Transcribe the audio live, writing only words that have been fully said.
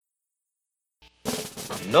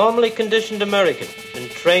Normally conditioned American, been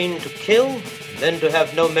trained to kill, then to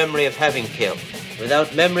have no memory of having killed.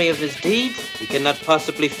 Without memory of his deed, he cannot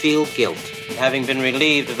possibly feel guilt. Having been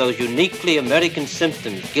relieved of those uniquely American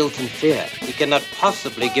symptoms, guilt and fear, he cannot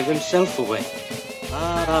possibly give himself away.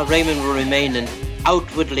 Our Raymond will remain an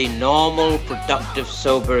outwardly normal, productive,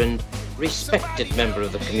 sober, and respected member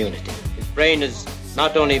of the community. His brain has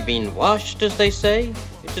not only been washed, as they say,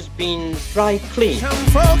 it has been dry cleaned. Some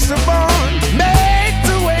folks are born made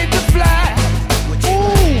to wait to fly.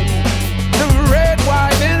 Ooh, the red,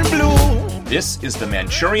 white, and blue. This is the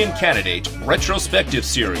Manchurian Candidate retrospective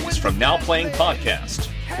series from Now Playing Podcast.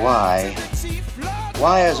 Why?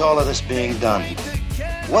 Why is all of this being done?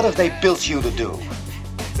 What have they built you to do?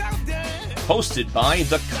 Hosted by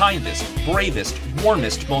the kindest, bravest,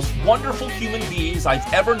 warmest, most wonderful human beings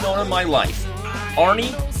I've ever known in my life.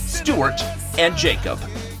 Arnie, Stuart, and Jacob.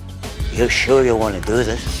 You sure you want to do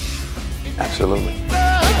this? Absolutely.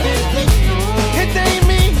 It ain't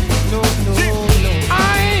me.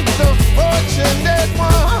 I ain't the fortunate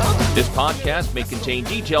one. This podcast may contain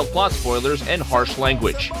detailed plot spoilers and harsh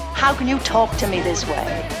language. How can you talk to me this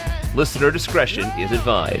way? Listener discretion is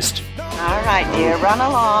advised. All right, dear, run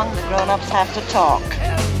along. The grown-ups have to talk.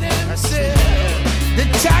 I said, the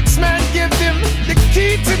taxman give them the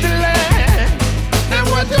key to the land. And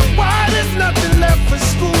wonder why there's nothing left for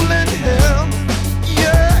school and hell.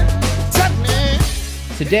 Yeah, tell me.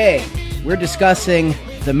 Today, we're discussing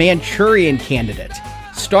The Manchurian Candidate,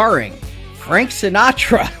 starring Frank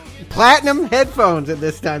Sinatra. Platinum headphones at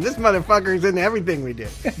this time. This motherfucker's in everything we do.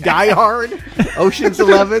 Die Hard, Ocean's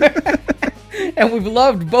 11. And we've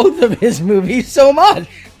loved both of his movies so much.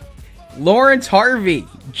 Lawrence Harvey,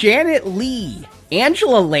 Janet Leigh,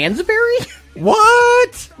 Angela Lansbury?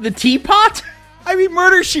 What? The Teapot? I mean,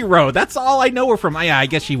 Murder, She Wrote. That's all I know her from. Yeah, I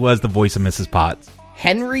guess she was the voice of Mrs. Potts.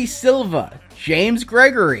 Henry Silva, James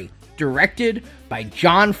Gregory, directed by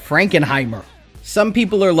John Frankenheimer. Some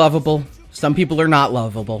people are lovable, some people are not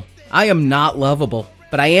lovable. I am not lovable,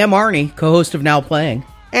 but I am Arnie, co-host of Now Playing.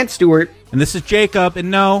 And Stuart. And this is Jacob, and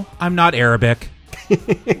no, I'm not Arabic.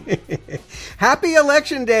 Happy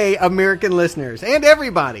Election Day, American listeners, and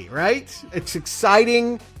everybody, right? It's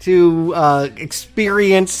exciting to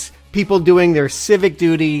experience people doing their civic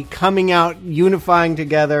duty, coming out, unifying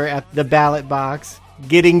together at the ballot box,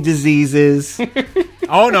 getting diseases.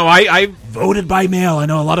 Oh, no, I voted by mail. I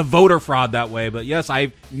know a lot of voter fraud that way, but yes,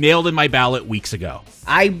 I mailed in my ballot weeks ago.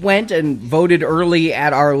 I went and voted early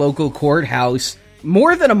at our local courthouse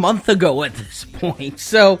more than a month ago at this point,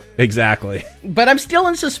 so... Exactly. But I'm still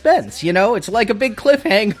in suspense, you know? It's like a big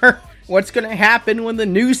cliffhanger. What's going to happen when the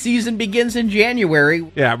new season begins in January?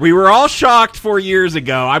 Yeah, we were all shocked 4 years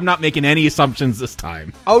ago. I'm not making any assumptions this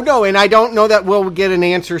time. Oh, no, and I don't know that we'll get an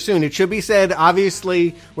answer soon. It should be said,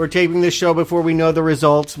 obviously, we're taping this show before we know the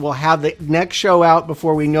results. We'll have the next show out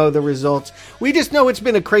before we know the results. We just know it's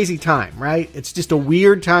been a crazy time, right? It's just a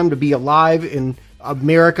weird time to be alive in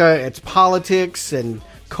America. It's politics and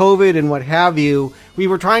COVID and what have you. We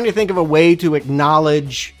were trying to think of a way to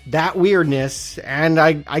acknowledge that weirdness, and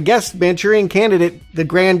I guess Manchurian Candidate, the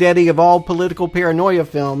granddaddy of all political paranoia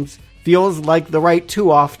films, feels like the right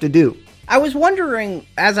two-off to do. I was wondering,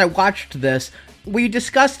 as I watched this, we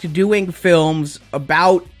discussed doing films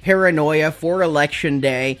about paranoia for Election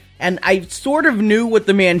Day, and I sort of knew what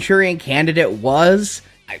the Manchurian Candidate was.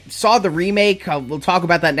 I saw the remake, we'll talk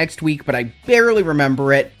about that next week, but I barely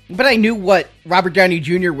remember it. But I knew what Robert Downey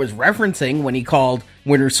Jr. was referencing when he called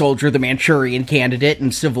Winter Soldier the Manchurian Candidate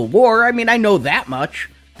in Civil War. I mean, I know that much.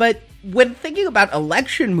 But when thinking about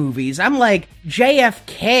election movies, I'm like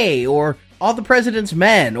JFK or All the President's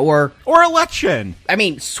Men or Election. I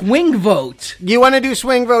mean, Swing Vote. You want to do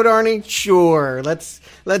Swing Vote, Arnie? Sure.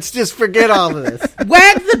 Let's just forget all of this.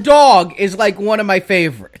 Wag the Dog is like one of my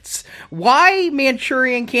favorites. Why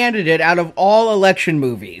Manchurian Candidate out of all election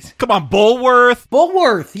movies? Come on, Bulworth.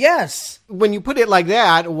 Bulworth, yes. When you put it like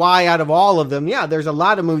that, why out of all of them? Yeah, there's a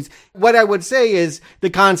lot of movies. What I would say is the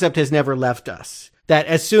concept has never left us. That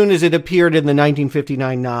as soon as it appeared in the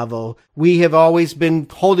 1959 novel, we have always been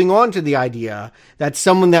holding on to the idea that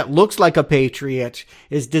someone that looks like a patriot,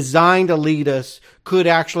 is designed to lead us, could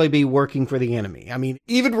actually be working for the enemy. I mean,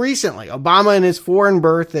 even recently, Obama and his foreign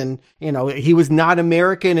birth and, you know, he was not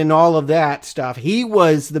American and all of that stuff. He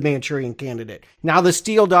was the Manchurian Candidate. Now the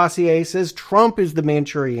Steele dossier says Trump is the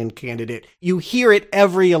Manchurian Candidate. You hear it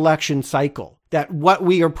every election cycle, that what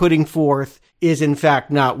we are putting forth is in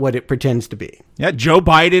fact not what it pretends to be. Yeah, Joe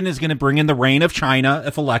Biden is going to bring in the reign of China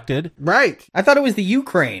if elected. Right. I thought it was the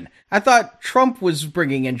Ukraine. I thought Trump was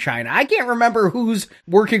bringing in China. I can't remember who's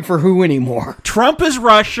working for who anymore. Trump is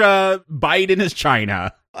Russia, Biden is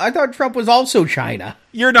China. I thought Trump was also China.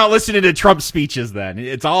 You're not listening to Trump speeches then.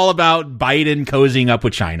 It's all about Biden cozying up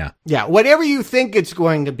with China. Yeah, whatever you think it's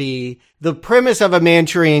going to be, the premise of a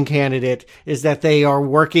Manchurian Candidate is that they are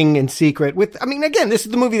working in secret with, I mean, again, this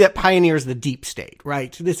is the movie that pioneers the deep state,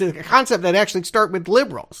 right? This is a concept that actually started with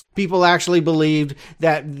liberals. People actually believed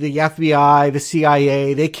that the FBI, the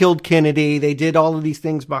CIA, they killed Kennedy, they did all of these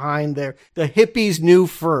things behind there. The hippies knew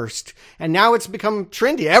first. And now it's become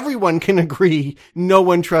trendy. Everyone can agree no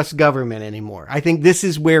one trusts government anymore. I think this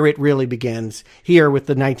is where it really begins here with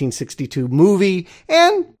the 1962 movie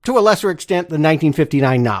and, to a lesser extent, the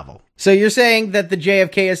 1959 novel. So you're saying that the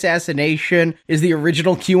JFK assassination is the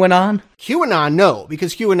original QAnon? QAnon, no,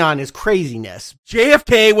 because QAnon is craziness.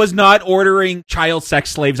 JFK was not ordering child sex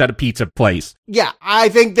slaves at a pizza place. Yeah, I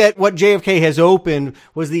think that what JFK has opened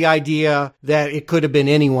was the idea that it could have been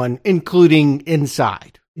anyone, including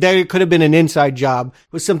inside. That it could have been an inside job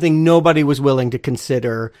was something nobody was willing to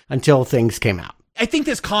consider until things came out. I think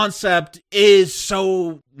this concept is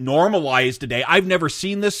so normalized today. I've never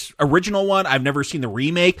seen this original one. I've never seen the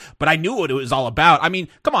remake, but I knew what it was all about. I mean,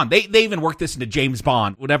 come on. They even worked this into James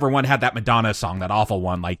Bond. Whatever one had that Madonna song, that awful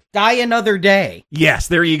one, like Die Another Day. Yes,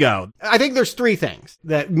 there you go. I think there's three things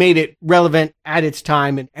that made it relevant at its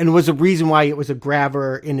time and was a reason why it was a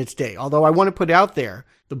grabber in its day. Although I want to put out there,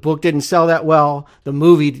 the book didn't sell that well. The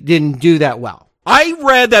movie didn't do that well. I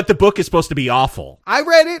read that the book is supposed to be awful. I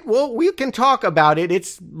read it. Well, we can talk about it.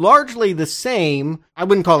 It's largely the same. I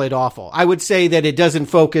wouldn't call it awful. I would say that it doesn't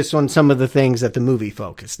focus on some of the things that the movie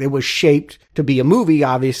focused. It was shaped to be a movie,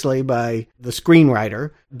 obviously, by the screenwriter.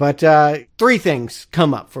 But three things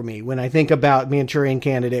come up for me when I think about Manchurian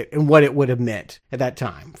Candidate and what it would have meant at that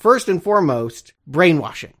time. First and foremost,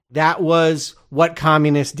 brainwashing. That was what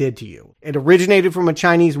communists did to you. It originated from a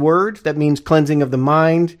Chinese word that means cleansing of the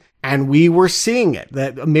mind. And we were seeing it,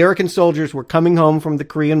 that American soldiers were coming home from the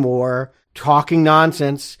Korean War, talking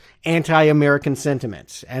nonsense, anti-American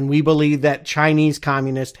sentiments. And we believe that Chinese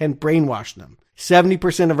communists had brainwashed them.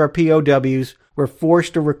 70% of our POWs were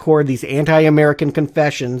forced to record these anti-American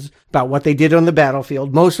confessions about what they did on the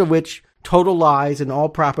battlefield, most of which total lies and all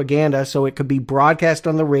propaganda, so it could be broadcast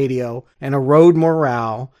on the radio and erode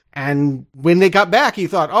morale. And when they got back, you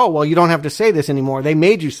thought, oh, well, you don't have to say this anymore. They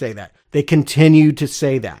made you say that. They continued to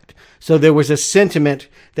say that. So there was a sentiment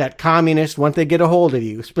that communists, once they get a hold of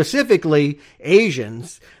you, specifically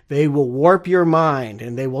Asians, they will warp your mind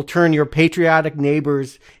and they will turn your patriotic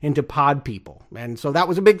neighbors into pod people. And so that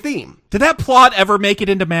was a big theme. Did that plot ever make it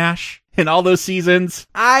into MASH in all those seasons?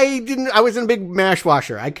 I wasn't a big MASH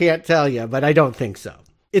watcher. I can't tell you, but I don't think so.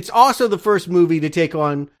 It's also the first movie to take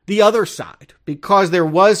on the other side. Because there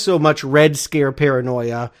was so much Red Scare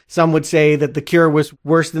paranoia, some would say that the cure was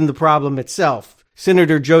worse than the problem itself.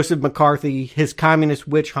 Senator Joseph McCarthy, his communist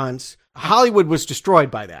witch hunts, Hollywood was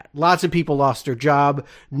destroyed by that. Lots of people lost their job.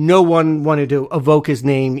 No one wanted to evoke his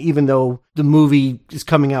name, even though the movie is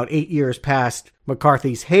coming out 8 years past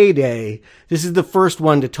McCarthy's heyday. This is the first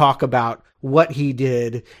one to talk about what he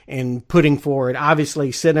did in putting forward.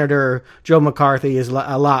 Obviously, Senator Joe McCarthy is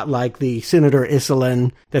a lot like the Senator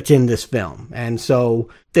Iselin that's in this film. And so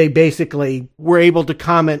they basically were able to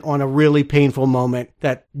comment on a really painful moment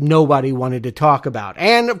that nobody wanted to talk about.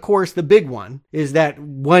 And of course, the big one is that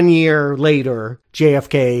 1 year later,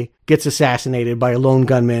 JFK gets assassinated by a lone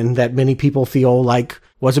gunman that many people feel like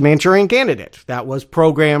was a Manchurian Candidate. That was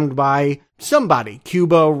programmed by somebody,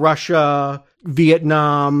 Cuba, Russia,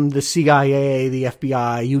 Vietnam, the CIA, the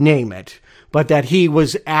FBI, you name it, but that he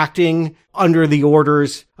was acting under the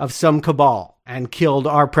orders of some cabal and killed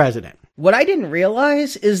our president. What I didn't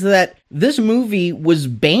realize is that this movie was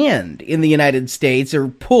banned in the United States, or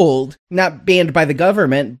pulled, not banned by the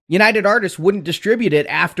government. United Artists wouldn't distribute it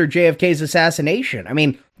after JFK's assassination. I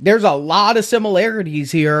mean, there's a lot of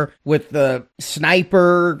similarities here with the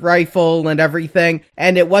sniper rifle and everything,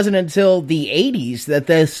 and it wasn't until the 80s that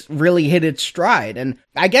this really hit its stride. And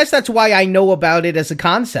I guess that's why I know about it as a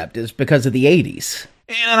concept, is because of the 80s.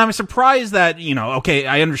 And I'm surprised that, okay,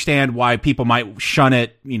 I understand why people might shun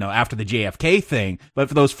it, after the JFK thing. But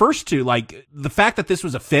for those first two, like, the fact that this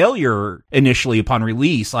was a failure initially upon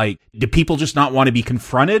release, like, do people just not want to be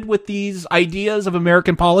confronted with these ideas of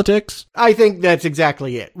American politics? I think that's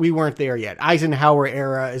exactly it. We weren't there yet. Eisenhower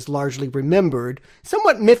era is largely remembered,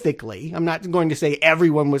 somewhat mythically. I'm not going to say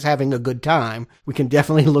everyone was having a good time. We can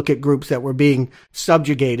definitely look at groups that were being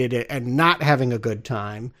subjugated and not having a good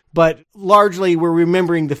time. But largely, we're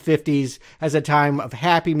remembering the 50s as a time of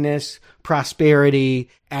happiness, prosperity,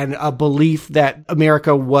 and a belief that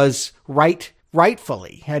America was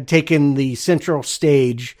rightfully had taken the central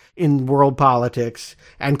stage in world politics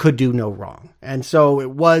and could do no wrong. And so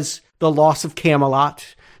it was the loss of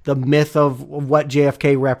Camelot. the myth of what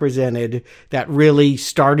JFK represented that really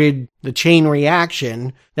started the chain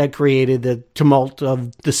reaction that created the tumult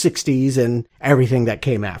of the 60s and everything that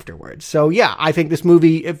came afterwards. So yeah, I think this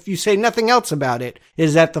movie, if you say nothing else about it,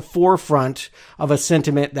 is at the forefront of a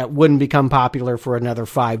sentiment that wouldn't become popular for another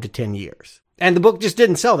 5 to 10 years. And the book just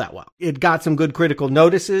didn't sell that well. It got some good critical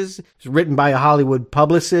notices. It was written by a Hollywood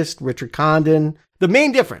publicist, Richard Condon. The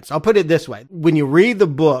main difference, I'll put it this way. When you read the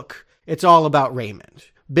book, it's all about Raymond.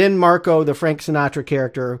 Ben Marco, the Frank Sinatra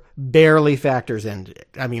character, barely factors into it.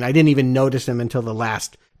 I mean, I didn't even notice him until the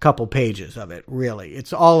last couple pages of it, really.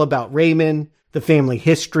 It's all about Raymond, the family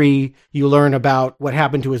history. You learn about what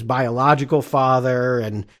happened to his biological father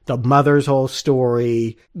and the mother's whole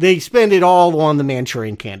story. They spend it all on the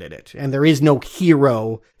Manchurian Candidate, and there is no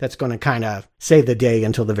hero that's going to kind of save the day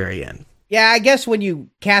until the very end. Yeah, I guess when you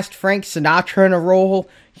cast Frank Sinatra in a role,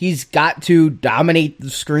 he's got to dominate the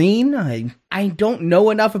screen. I don't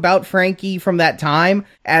know enough about Frankie from that time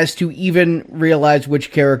as to even realize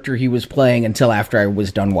which character he was playing until after I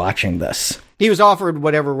was done watching this. He was offered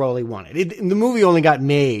whatever role he wanted. The movie only got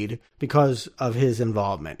made because of his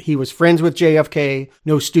involvement. He was friends with JFK.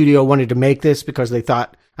 No studio wanted to make this because they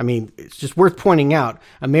thought, I mean, it's just worth pointing out,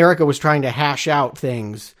 America was trying to hash out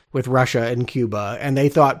things with Russia and Cuba, and they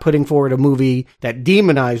thought putting forward a movie that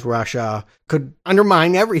demonized Russia could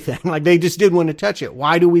undermine everything. Like, they just didn't want to touch it.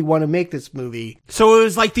 Why do we want to make this movie? So it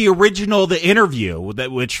was like the original The Interview,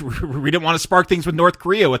 which we didn't want to spark things with North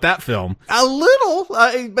Korea with that film. A little,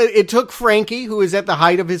 but it took Frankie, who was at the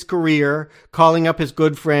height of his career, calling up his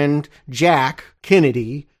good friend Jack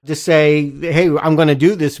Kennedy to say, hey, I'm going to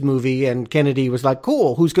do this movie. And Kennedy was like,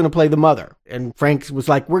 cool, who's going to play the mother? And Frank was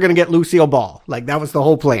like, we're going to get Lucille Ball. Like, that was the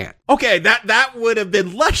whole plan. Okay, that would have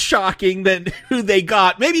been less shocking than who they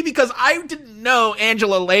got. Maybe because I didn't know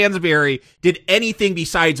Angela Lansbury did anything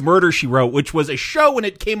besides Murder, She Wrote, which was a show when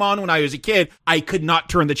it came on when I was a kid. I could not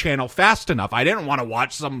turn the channel fast enough. I didn't want to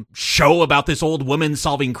watch some show about this old woman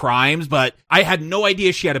solving crimes, but I had no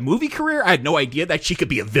idea she had a movie career. I had no idea that she could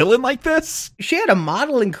be a villain like this. She had a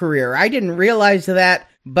modeling career. I didn't realize that,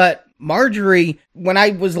 but Marjorie, when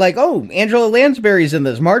I was like, oh, Angela Lansbury's in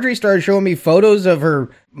this, Marjorie started showing me photos of her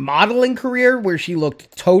modeling career where she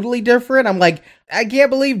looked totally different. I'm like, I can't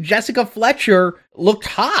believe Jessica Fletcher looked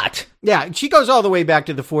hot. Yeah, she goes all the way back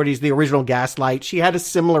to the 40s, the original Gaslight. She had a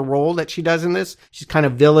similar role that she does in this. She's kind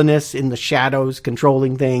of villainous in the shadows,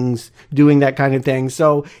 controlling things, doing that kind of thing.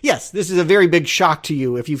 So, yes, this is a very big shock to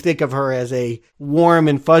you if you think of her as a warm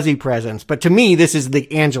and fuzzy presence. But to me, this is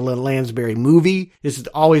the Angela Lansbury movie. This is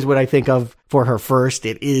always what I think of for her first.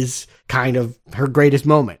 It is kind of her greatest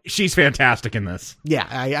moment. She's fantastic in this. Yeah,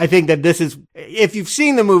 I think that this is, if you've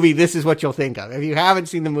seen the movie, this is what you'll think of. If you haven't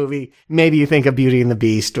seen the movie, maybe you think of Beauty and the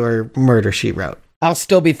Beast or Murder, She Wrote. I'll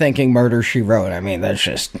still be thinking Murder, She Wrote. I mean, that's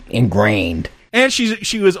just ingrained. And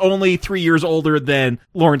she was only 3 years older than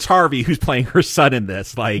Lawrence Harvey, who's playing her son in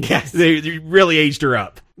this. Like, yes. They really aged her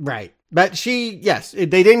up. Right. But they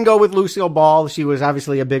didn't go with Lucille Ball. She was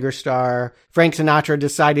obviously a bigger star. Frank Sinatra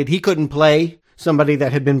decided he couldn't play somebody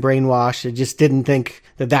that had been brainwashed. They just didn't think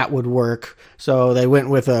that would work. So they went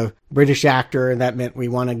with a British actor, and that meant we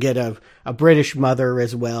want to get a British mother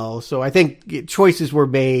as well. So I think choices were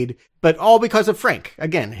made, but all because of Frank.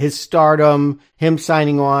 Again, his stardom, him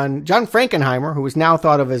signing on. John Frankenheimer, who was now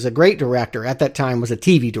thought of as a great director, at that time was a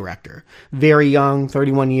TV director. Very young,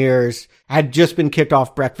 31 years, had just been kicked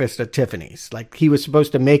off Breakfast at Tiffany's. Like, he was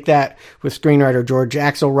supposed to make that with screenwriter George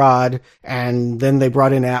Axelrod, and then they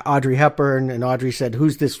brought in Audrey Hepburn, and Audrey said,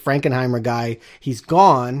 who's this Frankenheimer guy? He's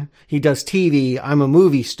gone. He does TV. I'm a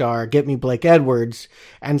movie star. Get me Blake Edwards.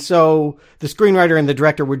 And so the screenwriter and the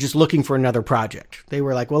director were just looking for another project. They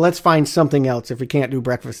were like, well, let's find something else if we can't do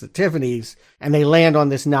Breakfast at Tiffany's. And they land on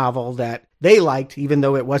this novel that they liked, even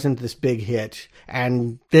though it wasn't this big hit.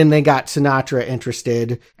 And then they got Sinatra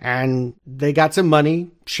interested, and they got some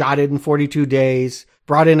money, shot it in 42 days,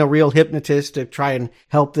 brought in a real hypnotist to try and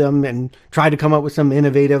help them and try to come up with some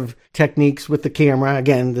innovative techniques with the camera.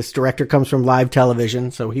 Again, this director comes from live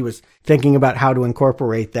television, so he was thinking about how to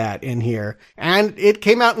incorporate that in here. And it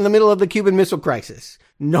came out in the middle of the Cuban Missile Crisis.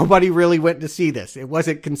 Nobody really went to see this. It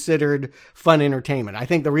wasn't considered fun entertainment. I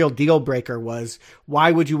think the real deal breaker was,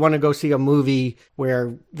 why would you want to go see a movie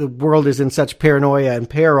where the world is in such paranoia and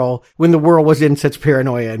peril when the world was in such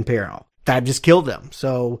paranoia and peril? That just killed them.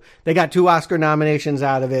 So they got 2 Oscar nominations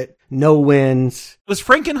out of it. no wins. Was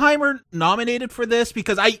Frankenheimer nominated for this?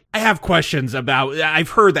 Because I have questions about,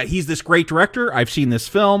 I've heard that he's this great director. I've seen this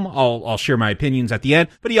film. I'll share my opinions at the end,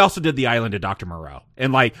 but he also did The Island of Dr. Moreau.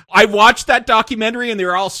 And like, I watched that documentary and they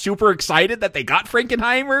were all super excited that they got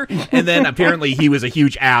Frankenheimer. And then apparently he was a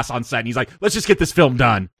huge ass on set and he's like, let's just get this film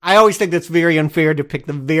done. I always think that's very unfair to pick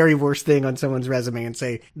the very worst thing on someone's resume and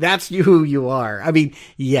say, that's who you are. I mean,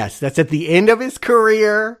 yes, that's at the end of his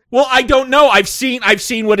career. Well, I don't know. I've seen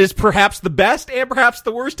what is perhaps the best and perhaps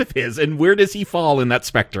the worst of his. And where does he fall in that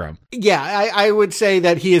spectrum? Yeah, I would say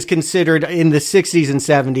that he is considered in the 60s and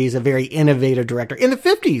 70s a very innovative director. In the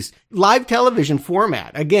 50s, live television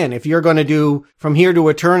format. Again, if you're going to do From Here to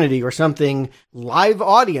Eternity or something live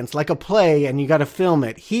audience like a play and you got to film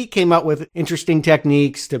it, he came up with interesting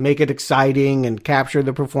techniques to make it exciting and capture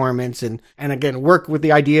the performance and again, work with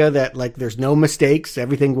the idea that like there's no mistakes,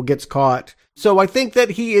 everything gets caught. So I think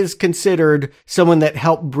that he is considered someone that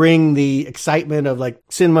helped bring the excitement of like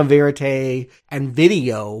cinema verite and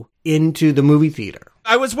video into the movie theater.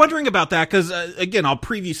 I was wondering about that because, again, I'll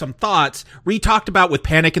preview some thoughts. We talked about with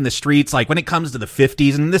Panic in the Streets, like when it comes to the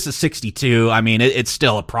 50s, and this is 62, I mean, it's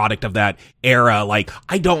still a product of that era. Like,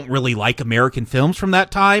 I don't really like American films from that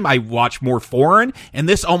time. I watch more foreign, and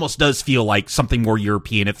this almost does feel like something more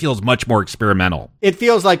European. It feels much more experimental. It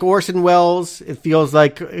feels like Orson Welles. It feels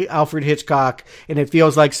like Alfred Hitchcock, and it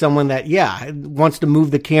feels like someone that, wants to move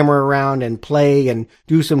the camera around and play and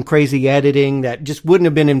do some crazy editing that just wouldn't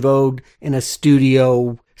have been in vogue in a studio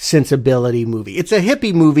sensibility movie. It's a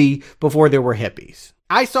hippie movie before there were hippies.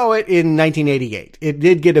 I saw it in 1988. It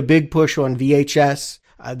did get a big push on VHS.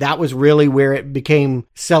 That was really where it became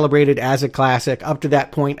celebrated as a classic. Up to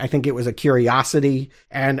that point, I think it was a curiosity.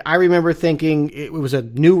 And I remember thinking it was a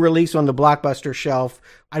new release on the Blockbuster shelf.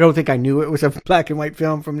 I don't think I knew it was a black and white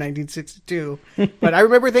film from 1962, but I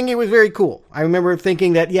remember thinking it was very cool. I remember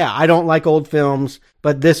thinking that, I don't like old films,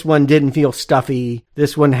 but this one didn't feel stuffy.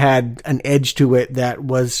 This one had an edge to it that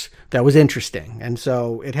was interesting. And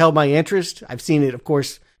so it held my interest. I've seen it, of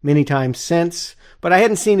course, many times since, but I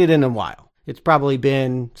hadn't seen it in a while. It's probably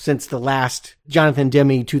been since the last Jonathan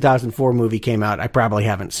Demme 2004 movie came out. I probably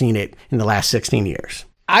haven't seen it in the last 16 years.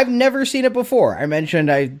 I've never seen it before. I mentioned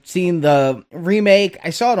I've seen the remake. I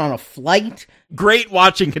saw it on a flight. Great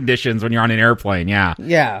watching conditions when you're on an airplane, yeah.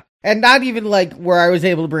 Yeah. And not even like where I was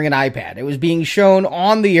able to bring an iPad. It was being shown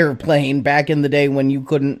on the airplane back in the day when you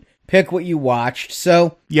couldn't pick what you watched.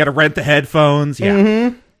 So you had to rent the headphones, yeah.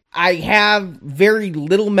 Mm-hmm. I have very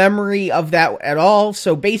little memory of that at all.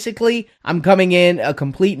 So basically, I'm coming in a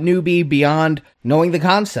complete newbie beyond knowing the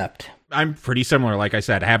concept. I'm pretty similar. Like I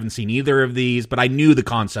said, I haven't seen either of these, but I knew the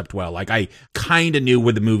concept well. Like I kind of knew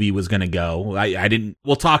where the movie was going to go. I didn't,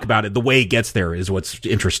 we'll talk about it. The way it gets there is what's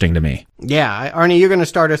interesting to me. Yeah. Arnie, you're going to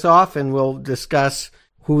start us off and we'll discuss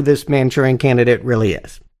who this Manchurian Candidate really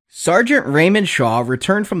is. Sergeant Raymond Shaw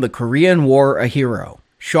returned from the Korean War a hero.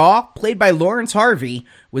 Shaw, played by Lawrence Harvey,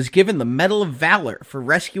 was given the Medal of Valor for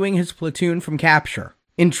rescuing his platoon from capture.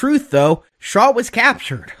 In truth, though, Shaw was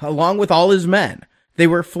captured, along with all his men. They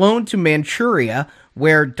were flown to Manchuria,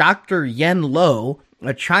 where Dr. Yen Lo,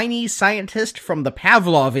 a Chinese scientist from the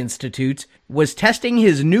Pavlov Institute, was testing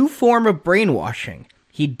his new form of brainwashing.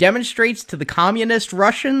 He demonstrates to the communist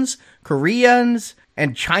Russians, Koreans,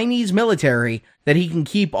 and Chinese military that he can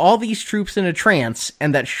keep all these troops in a trance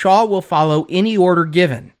and that Shaw will follow any order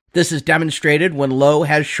given. This is demonstrated when Lo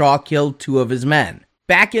has Shaw kill 2 of his men.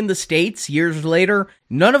 Back in the States, years later,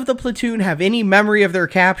 none of the platoon have any memory of their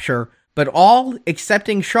capture, but all,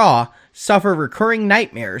 excepting Shaw, suffer recurring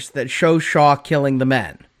nightmares that show Shaw killing the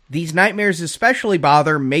men. These nightmares especially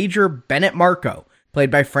bother Major Bennett Marco, played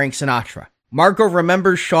by Frank Sinatra. Marco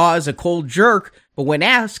remembers Shaw as a cold jerk, but when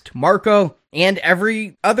asked, Marco and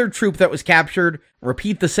every other troop that was captured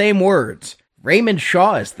repeat the same words. Raymond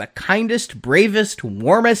Shaw is the kindest, bravest,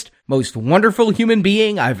 warmest, most wonderful human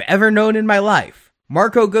being I've ever known in my life.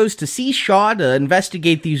 Marco goes to see Shaw to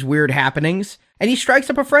investigate these weird happenings, and he strikes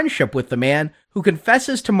up a friendship with the man, who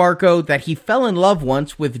confesses to Marco that he fell in love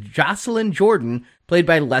once with Jocelyn Jordan, played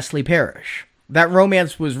by Leslie Parrish. That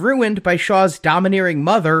romance was ruined by Shaw's domineering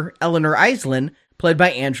mother, Eleanor Iselin, played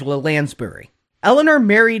by Angela Lansbury. Eleanor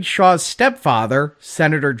married Shaw's stepfather,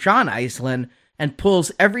 Senator John Iselin, and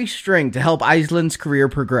pulls every string to help Iselin's career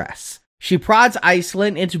progress. She prods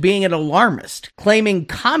Iselin into being an alarmist, claiming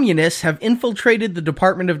communists have infiltrated the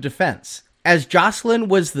Department of Defense. As Jocelyn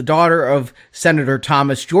was the daughter of Senator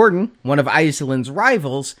Thomas Jordan, one of Iselin's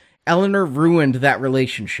rivals, Eleanor ruined that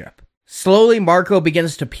relationship. Slowly, Marco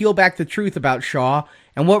begins to peel back the truth about Shaw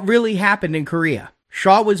and what really happened in Korea.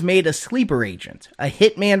 Shaw was made a sleeper agent, a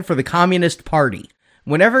hitman for the Communist Party.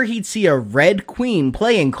 Whenever he'd see a Red Queen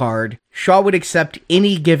playing card, Shaw would accept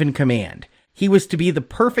any given command. He was to be the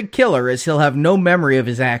perfect killer as he'll have no memory of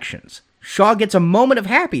his actions. Shaw gets a moment of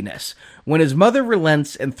happiness when his mother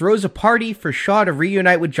relents and throws a party for Shaw to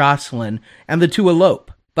reunite with Jocelyn, and the two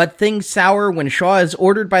elope. But things sour when Shaw is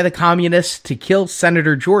ordered by the communists to kill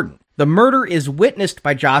Senator Jordan. The murder is witnessed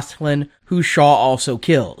by Jocelyn, who Shaw also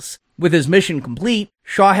kills. With his mission complete,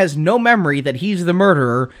 Shaw has no memory that he's the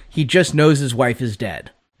murderer, he just knows his wife is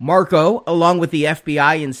dead. Marco, along with the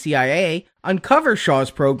FBI and CIA, uncovers Shaw's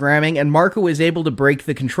programming, and Marco is able to break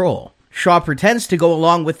the control. Shaw pretends to go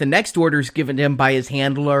along with the next orders given to him by his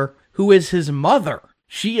handler, who is his mother.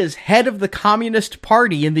 She is head of the Communist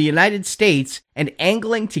Party in the United States and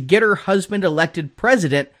angling to get her husband elected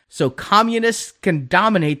president so communists can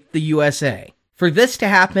dominate the USA. For this to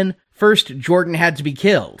happen, first Jordan had to be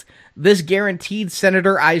killed. This guaranteed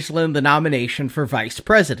Senator Iselin the nomination for vice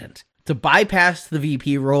president. To bypass the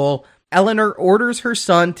VP role, Eleanor orders her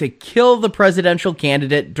son to kill the presidential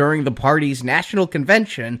candidate during the party's national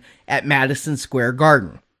convention at Madison Square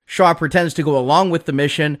Garden. Shaw pretends to go along with the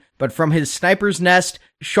mission, but from his sniper's nest,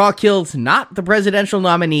 Shaw kills not the presidential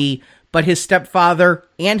nominee, but his stepfather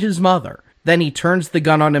and his mother. Then he turns the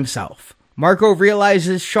gun on himself. Marco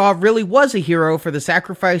realizes Shaw really was a hero for the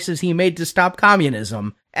sacrifices he made to stop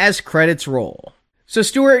communism, as credits roll. So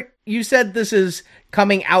Stuart, you said this is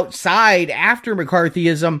coming outside after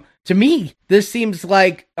McCarthyism. To me, this seems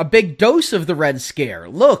like a big dose of the Red Scare.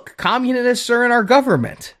 Look, communists are in our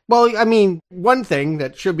government. Well, I mean, one thing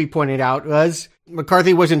that should be pointed out was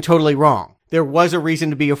McCarthy wasn't totally wrong. There was a reason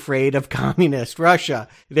to be afraid of communist Russia.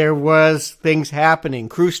 There was things happening.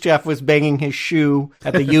 Khrushchev was banging his shoe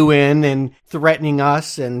at the UN and threatening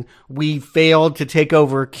us, and we failed to take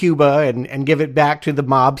over Cuba and give it back to the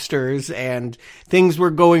mobsters, and things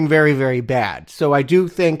were going very, very bad. So I do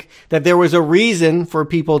think that there was a reason for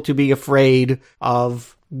people to be afraid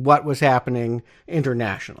of what was happening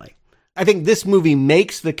internationally. I think this movie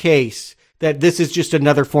makes the case that this is just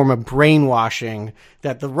another form of brainwashing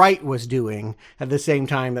that the right was doing at the same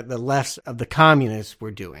time that the left of the communists were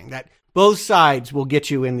doing. That both sides will get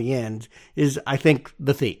you in the end is, I think,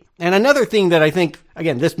 the theme. And another thing that I think,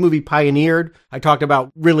 again, this movie pioneered, I talked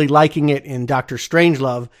about really liking it in Dr.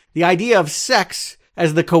 Strangelove, the idea of sex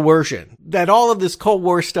as the coercion. That all of this Cold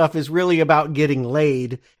War stuff is really about getting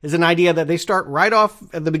laid is an idea that they start right off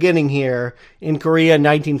at the beginning here in Korea in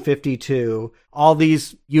 1952. All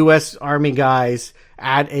these U.S. Army guys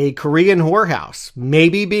at a Korean whorehouse,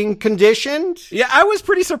 maybe being conditioned. Yeah, I was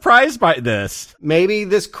pretty surprised by this. Maybe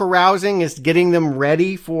this carousing is getting them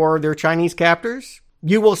ready for their Chinese captors.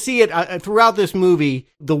 You will see it throughout this movie.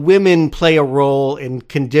 The women play a role in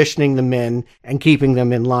conditioning the men and keeping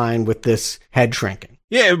them in line with this head shrinking.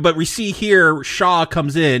 Yeah, but we see here Shaw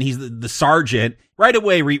comes in. He's the sergeant. Right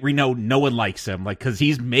away, we know no one likes him, like, because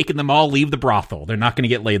he's making them all leave the brothel. They're not going to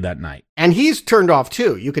get laid that night. And he's turned off,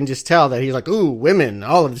 too. You can just tell that he's like, ooh, women,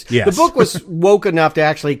 all of this. Yes. The book was woke enough to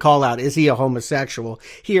actually call out, is he a homosexual?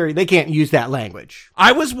 Here, they can't use that language.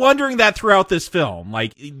 I was wondering that throughout this film.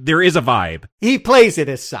 Like, there is a vibe. He plays it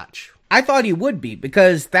as such. I thought he would be,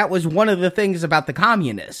 because that was one of the things about the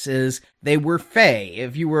communists, is they were fey.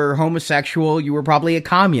 If you were homosexual, you were probably a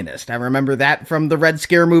communist. I remember that from the Red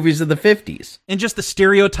Scare movies of the 50s. And just the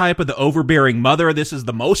stereotype of the overbearing mother. This is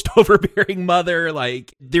the most overbearing mother.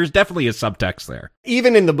 Like, there's definitely a subtext there.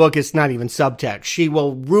 Even in the book, it's not even subtext. She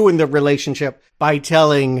will ruin the relationship by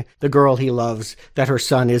telling the girl he loves that her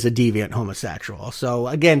son is a deviant homosexual. So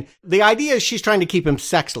again, the idea is she's trying to keep him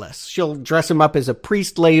sexless. She'll dress him up as a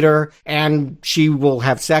priest later, and she will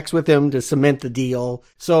have sex with him to cement the deal.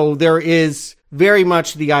 So there is very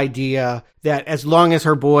much the idea that as long as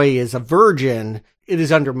her boy is a virgin, it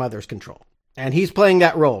is under mother's control. And he's playing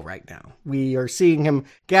that role right now. We are seeing him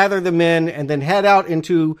gather the men and then head out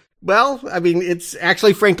into, well, I mean, it's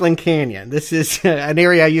actually Franklin Canyon. This is an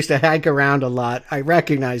area I used to hike around a lot. I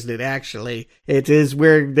recognized it, actually. It is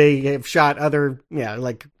where they have shot other,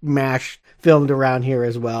 like MASH filmed around here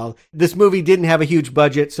as well. This movie didn't have a huge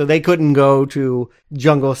budget, so they couldn't go to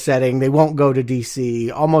jungle setting. They won't go to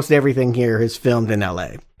DC. Almost everything here is filmed in LA.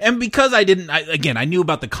 And because I knew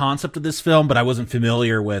about the concept of this film, but I wasn't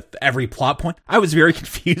familiar with every plot point, I was very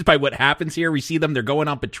confused by what happens here. We see them, they're going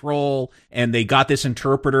on patrol, and they got this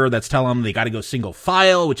interpreter that's telling them they got to go single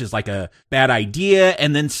file, which is like a bad idea.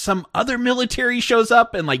 And then some other military shows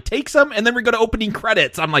up and like takes them, and then we go to opening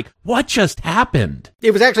credits. I'm like, what just happened? It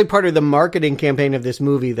was actually part of the marketing campaign of this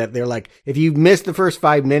movie that they're like, if you miss the first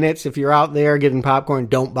 5 minutes, if you're out there getting popcorn,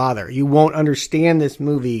 don't bother. You won't understand this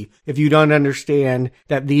movie if you don't understand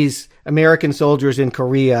that these American soldiers in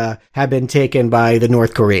Korea have been taken by the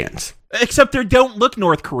North Koreans. Except they don't look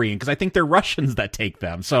North Korean, because I think they're Russians that take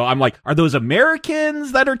them. So I'm like, are those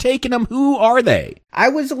Americans that are taking them? Who are they? I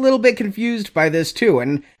was a little bit confused by this too.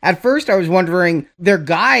 And at first I was wondering, their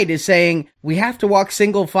guide is saying, we have to walk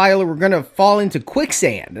single file or we're going to fall into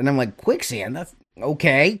quicksand. And I'm like, quicksand? That's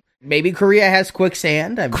okay. Maybe Korea has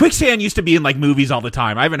quicksand. Quicksand used to be in like movies all the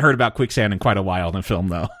time. I haven't heard about quicksand in quite a while in film,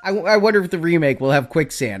 though. I wonder if the remake will have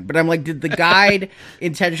quicksand. But I'm like, did the guide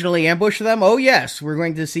intentionally ambush them? Oh, yes. We're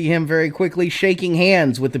going to see him very quickly shaking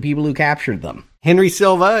hands with the people who captured them. Henry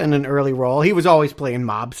Silva in an early role. He was always playing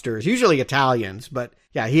mobsters, usually Italians, but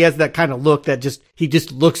yeah, he has that kind of look that he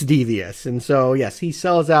just looks devious. And so, yes, he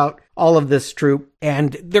sells out all of this troop,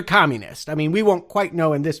 and they're communist. I mean, we won't quite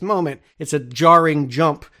know in this moment. It's a jarring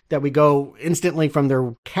jump that we go instantly from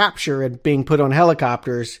their capture and being put on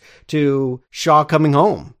helicopters to Shaw coming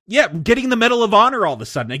home. Yeah, getting the Medal of Honor all of a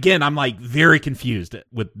sudden. Again, I'm like very confused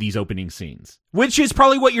with these opening scenes, which is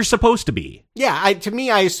probably what you're supposed to be. Yeah, to me,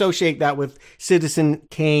 I associate that with Citizen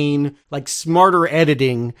Kane, like smarter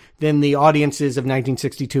editing than the audiences of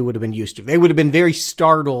 1962 would have been used to. They would have been very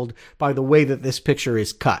startled by the way that this picture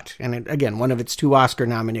is cut. And again, one of its 2 Oscar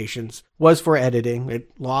nominations was for editing.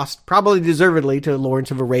 It lost, probably deservedly, to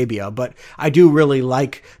Lawrence of Arabia, but I do really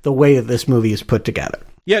like the way that this movie is put together.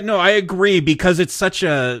 Yeah, no, I agree, because it's such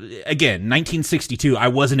again, 1962, I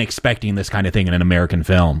wasn't expecting this kind of thing in an American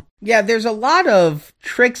film. Yeah, there's a lot of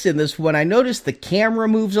tricks in this one. I noticed the camera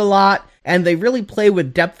moves a lot, and they really play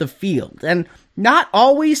with depth of field, and not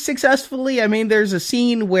always successfully. I mean, there's a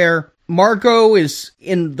scene where Marco is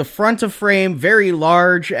in the front of frame, very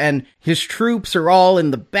large, and his troops are all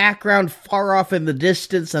in the background, far off in the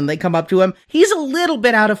distance, and they come up to him. He's a little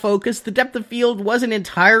bit out of focus. The depth of field wasn't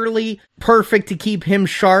entirely perfect to keep him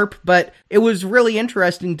sharp, but it was really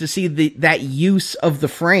interesting to see that use of the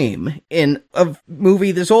frame in a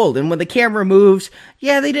movie this old. And when the camera moves,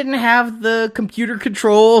 yeah, they didn't have the computer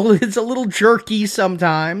control. It's a little jerky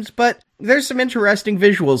sometimes, but there's some interesting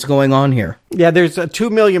visuals going on here. Yeah, there's a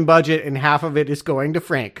 $2 million budget and half of it is going to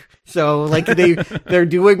Frank. So like they're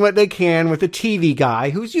doing what they can with a TV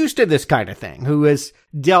guy who's used to this kind of thing, who has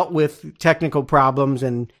dealt with technical problems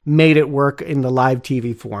and made it work in the live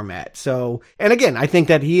TV format. So, and again, I think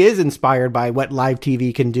that he is inspired by what live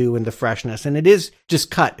TV can do and the freshness, and it is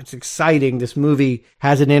just cut. It's exciting. This movie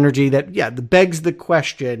has an energy that, begs the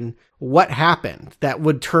question, what happened that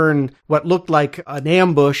would turn what looked like an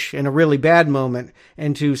ambush in a really bad moment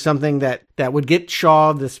into something that would get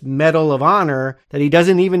Shaw this Medal of Honor that he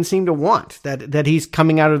doesn't even seem to want, that he's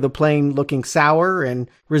coming out of the plane looking sour and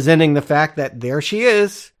resenting the fact that there she is.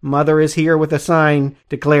 Mother is here with a sign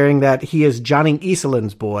declaring that he is Johnny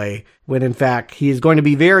Eastland's boy, when in fact he is going to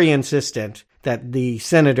be very insistent that the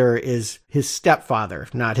senator is his stepfather,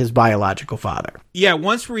 not his biological father. Yeah,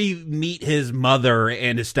 once we meet his mother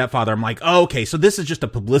and his stepfather, I'm like, oh, okay, so this is just a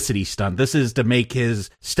publicity stunt. This is to make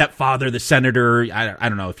his stepfather the senator. I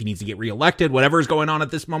don't know if he needs to get reelected, whatever is going on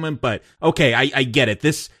at this moment, but okay, I get it.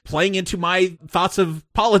 This playing into my thoughts of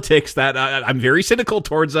politics that I'm very cynical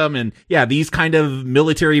towards them. And yeah, these kind of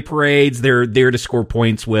military parades, they're there to score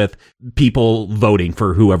points with people voting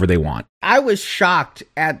for whoever they want. I was shocked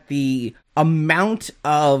at the amount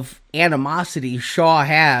of animosity Shaw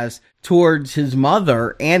has towards his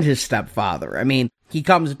mother and his stepfather. I mean, he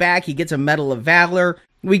comes back, he gets a Medal of Valor.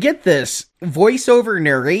 We get this voiceover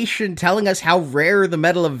narration telling us how rare the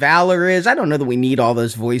Medal of Valor is. I don't know that we need all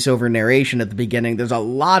this voiceover narration at the beginning. There's a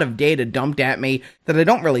lot of data dumped at me that I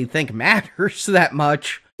don't really think matters that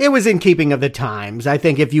much. It was in keeping of the times. I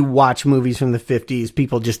think if you watch movies from the 50s,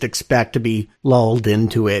 people just expect to be lulled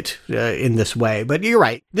into it in this way. But you're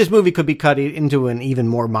right. This movie could be cut into an even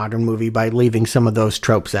more modern movie by leaving some of those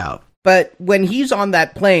tropes out. But when he's on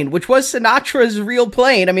that plane, which was Sinatra's real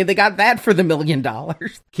plane, I mean, they got that for the $1 million.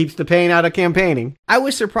 Keeps the pain out of campaigning. I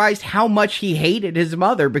was surprised how much he hated his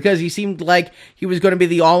mother, because he seemed like he was going to be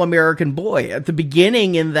the all-American boy. At the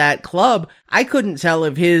beginning in that club, I couldn't tell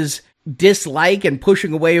if his dislike and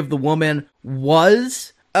pushing away of the woman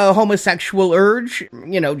was a homosexual urge,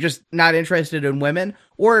 just not interested in women,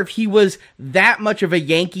 or if he was that much of a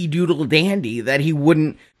Yankee Doodle dandy that he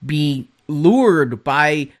wouldn't be lured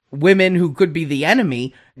by women who could be the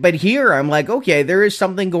enemy. But here I'm like, okay, there is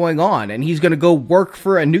something going on, and he's going to go work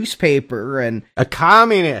for a newspaper and a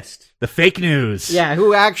communist. The fake news. Yeah,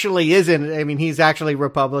 who actually isn't. I mean, he's actually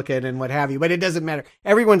Republican and what have you, but it doesn't matter.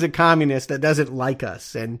 Everyone's a communist that doesn't like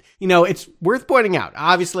us. And, you know, it's worth pointing out.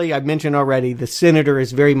 Obviously, I've mentioned already, the senator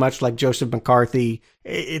is very much like Joseph McCarthy.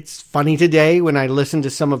 It's funny today when I listen to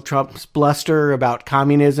some of Trump's bluster about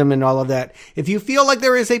communism and all of that. If you feel like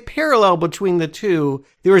there is a parallel between the two,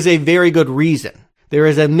 there is a very good reason. There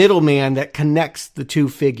is a middleman that connects the two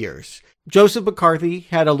figures. Joseph McCarthy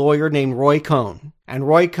had a lawyer named Roy Cohn, and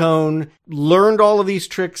Roy Cohn learned all of these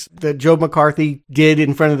tricks that Joe McCarthy did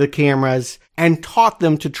in front of the cameras and taught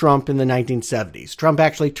them to Trump in the 1970s. Trump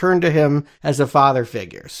actually turned to him as a father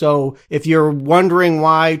figure. So if you're wondering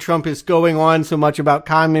why Trump is going on so much about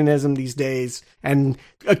communism these days and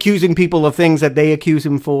accusing people of things that they accuse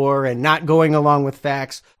him for and not going along with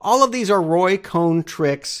facts, all of these are Roy Cohn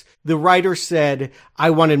tricks. The writer said,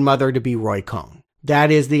 I wanted Mother to be Roy Cohn.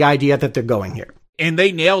 That is the idea that they're going here. And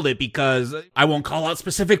they nailed it, because I won't call out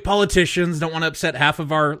specific politicians, don't want to upset half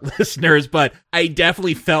of our listeners, but I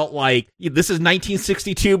definitely felt like this is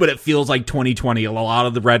 1962, but it feels like 2020. A lot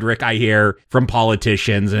of the rhetoric I hear from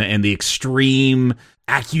politicians and the extreme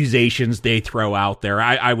accusations they throw out there.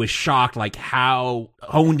 I was shocked like how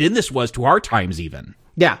honed in this was to our times even.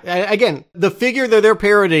 Yeah, again, the figure that they're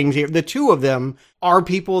parodying here, the two of them are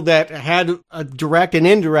people that had a direct and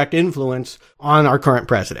indirect influence on our current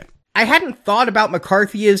president. I hadn't thought about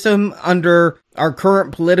McCarthyism under our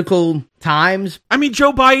current political times. I mean,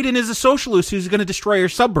 Joe Biden is a socialist who's going to destroy our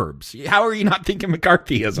suburbs. How are you not thinking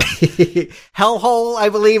McCarthyism? Hellhole, I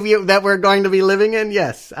believe that we're going to be living in.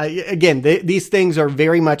 Yes. Again, these things are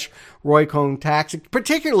very much Roy Cohn tactics,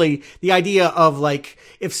 particularly the idea of like,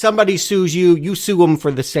 if somebody sues you, you sue them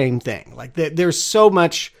for the same thing. Like there's so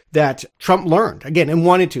much that Trump learned, again, and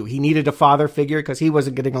wanted to. He needed a father figure because he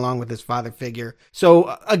wasn't getting along with his father figure.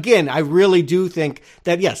 So again, I really do think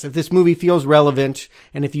that, yes, if this movie feels relevant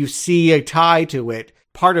and if you see a tie to it,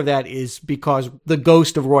 part of that is because the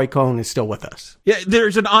ghost of Roy Cohn is still with us. Yeah,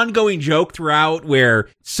 there's an ongoing joke throughout where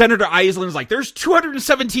Senator Eisland is like, there's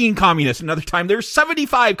 217 communists. Another time, there's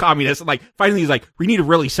 75 communists. And like, finally, he's like, we need to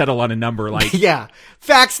really settle on a number. Like, yeah,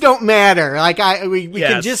 facts don't matter. Like, we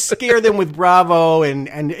yes. can just scare them with Bravo, and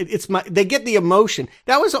they get the emotion.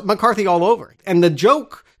 That was McCarthy all over. And the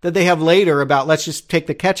joke that they have later about let's just take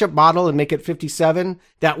the ketchup bottle and make it 57,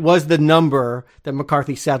 that was the number that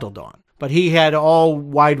McCarthy settled on. But he had all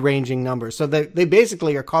wide-ranging numbers. So they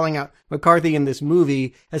basically are calling out McCarthy in this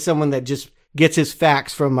movie as someone that just gets his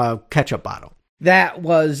facts from a ketchup bottle. That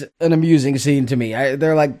was an amusing scene to me.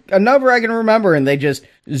 They're like, a number I can remember, and they just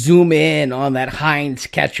zoom in on that Heinz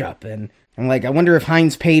ketchup. And I'm like, I wonder if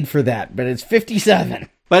Heinz paid for that, but it's 57.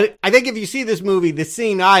 But I think if you see this movie, the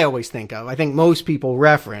scene I always think of, I think most people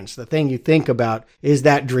reference, the thing you think about is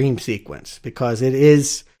that dream sequence, because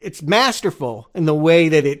it's masterful in the way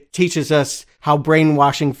that it teaches us how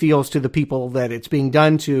brainwashing feels to the people that it's being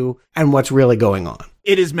done to and what's really going on.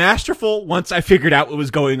 It is masterful once I figured out what was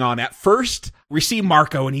going on. At first, we see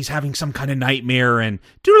Marco and he's having some kind of nightmare and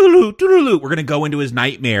doodaloo, doodaloo. We're going to go into his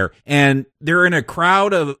nightmare. And they're in a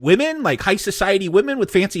crowd of women, like high society women with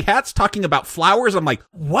fancy hats talking about flowers. I'm like,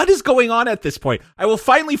 what is going on at this point? I will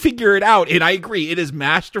finally figure it out. And I agree. It is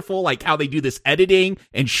masterful, like how they do this editing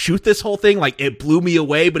and shoot this whole thing. Like it blew me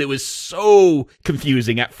away, but it was so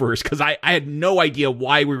confusing at first because I had no idea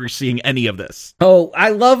why we were seeing any of this. Oh, I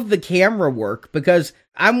love the camera work because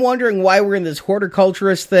I'm wondering why we're in this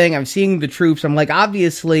horticulturist thing. I'm seeing the troops. I'm like,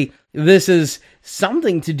 obviously, this is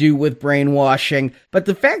something to do with brainwashing. But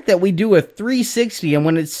the fact that we do a 360 and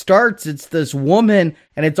when it starts, it's this woman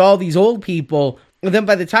and it's all these old people. And then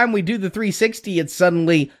by the time we do the 360, it's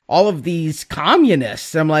suddenly all of these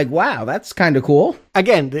communists. I'm like, wow, that's kind of cool.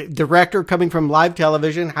 Again, the director coming from live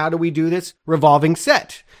television, how do we do this? Revolving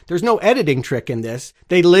set. There's no editing trick in this.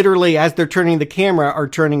 They literally, as they're turning the camera, are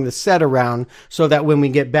turning the set around so that when we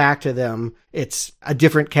get back to them, it's a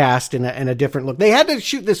different cast and a different look. They had to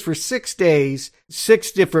shoot this for 6 days,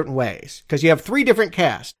 6 different ways, because you have 3 different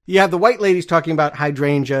casts. You have the white ladies talking about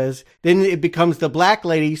hydrangeas. Then it becomes the black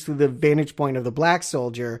ladies through the vantage point of the black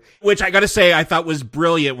soldier. Which I got to say, I thought was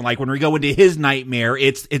brilliant. When we go into his nightmare,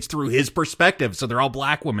 it's through his perspective. So they're all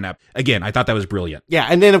black women. Again, I thought that was brilliant. Yeah,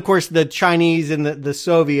 and then of course the Chinese and the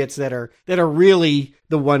Soviets that are really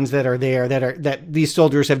the ones that are there, that these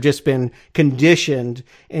soldiers have just been conditioned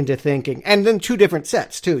into thinking. And then two different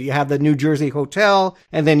sets too. You have the New Jersey Hotel,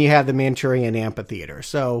 and then you have the Manchurian Amphitheater.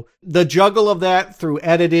 So the juggle of that through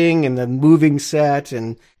editing and the moving set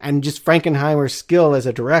and just Frankenheimer's skill as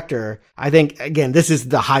a director, I think, again, this is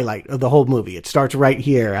the highlight of the whole movie. It starts right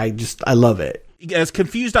here. I love it. As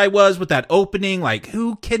confused I was with that opening, like,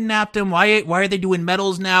 who kidnapped him? Why are they doing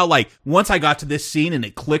medals now? Like, once I got to this scene and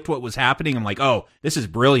it clicked what was happening, I'm like, oh, this is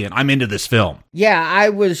brilliant. I'm into this film. Yeah, I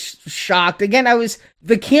was shocked. Again,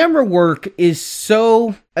 the camera work is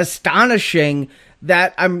so astonishing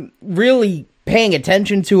that I'm really paying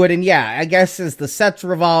attention to it. And yeah, I guess as the set's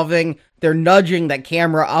revolving, they're nudging that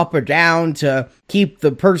camera up or down to keep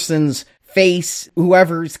the person's face,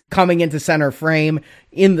 whoever's coming into center frame,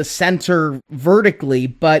 in the center vertically.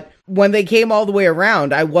 But when they came all the way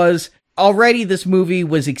around, this movie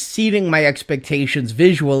was exceeding my expectations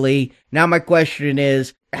visually. Now my question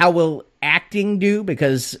is, how will acting do?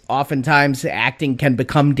 Because oftentimes acting can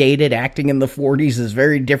become dated. Acting in the 40s is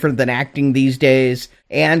very different than acting these days.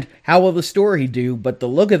 And how will the story do? But the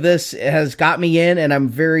look of this has got me in, and I'm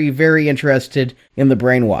very, very interested in the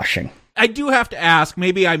brainwashing. I do have to ask,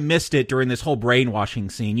 maybe I missed it during this whole brainwashing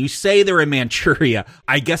scene. You say they're in Manchuria.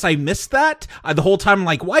 I guess I missed that. The whole time I'm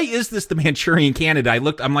like, why is this the Manchurian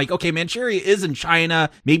Candidate? I'm like, okay, Manchuria is in China.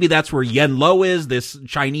 Maybe that's where Yen Lo is, this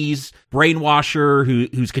Chinese brainwasher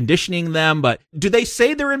who's conditioning them. But do they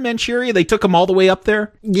say they're in Manchuria? They took them all the way up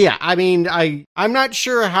there? Yeah, I mean, I'm not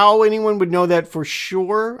sure how anyone would know that for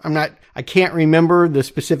sure. I can't remember the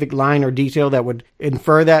specific line or detail that would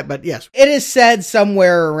infer that, but yes. It is said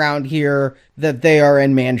somewhere around here that they are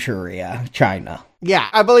in Manchuria, China. Yeah,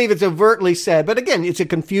 I believe it's overtly said, but again, it's a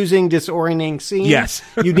confusing, disorienting scene. Yes.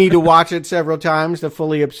 You need to watch it several times to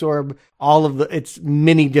fully absorb all of its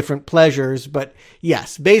many different pleasures. But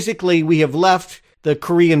yes, basically we have left the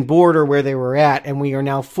Korean border where they were at, and we are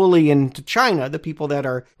now fully into China, the people that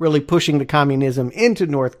are really pushing the communism into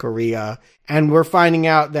North Korea. And we're finding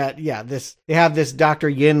out that, they have this Dr.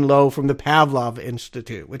 Yen Lo from the Pavlov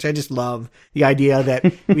Institute, which I just love the idea that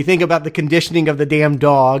we think about the conditioning of the damn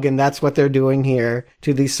dog, and that's what they're doing here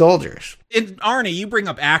to these soldiers. And Arnie, you bring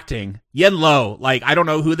up acting. Yen Lo, I don't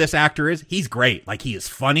know who this actor is. He's great. He is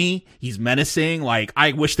funny. He's menacing.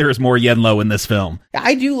 I wish there was more Yen Lo in this film.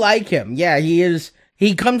 I do like him. Yeah, he is.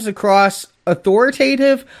 He comes across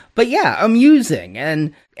authoritative, but amusing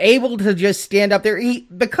and able to just stand up there.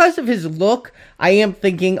 Because of his look, I am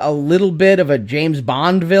thinking a little bit of a James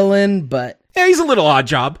Bond villain, but... Yeah, he's a little Odd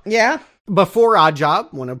Job. Yeah. Before Odd Job,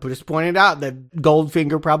 I want to just point it out that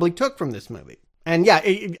Goldfinger probably took from this movie. And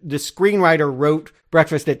the screenwriter wrote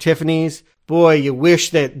Breakfast at Tiffany's. Boy, you wish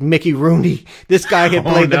that Mickey Rooney, this guy had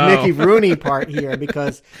played the Mickey Rooney part here,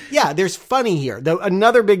 because, there's funny here.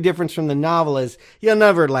 Another big difference from the novel is you'll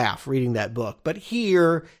never laugh reading that book. But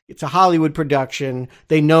here, it's a Hollywood production.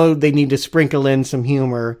 They know they need to sprinkle in some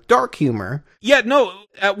humor, dark humor. Yeah, no,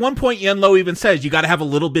 at one point Yen Lo even says you got to have a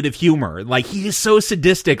little bit of humor. He is so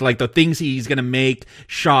sadistic, the things he's going to make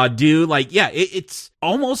Shaw do. It's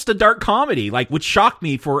almost a dark comedy, which shocked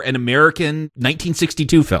me for an American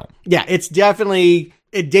 1962 film. Yeah, it's definitely,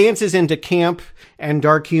 it dances into camp and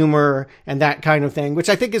dark humor and that kind of thing, which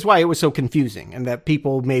I think is why it was so confusing, and that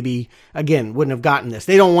people maybe, again, wouldn't have gotten this.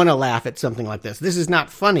 They don't want to laugh at something like this. This is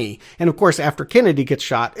not funny. And of course, after Kennedy gets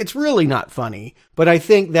shot, it's really not funny. But I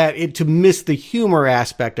think that to miss the humor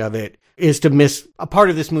aspect of it is to miss a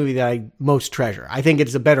part of this movie that I most treasure. I think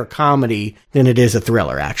it's a better comedy than it is a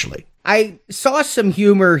thriller, actually. I saw some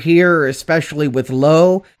humor here, especially with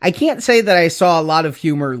Lo. I can't say that I saw a lot of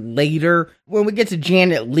humor later. When we get to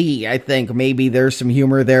Janet Leigh, I think maybe there's some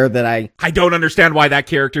humor there that I don't understand why that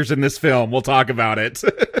character's in this film. We'll talk about it.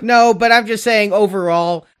 No, but I'm just saying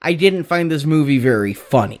overall, I didn't find this movie very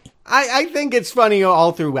funny. I think it's funny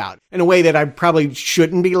all throughout, in a way that I probably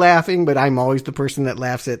shouldn't be laughing, but I'm always the person that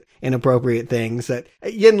laughs at inappropriate things. That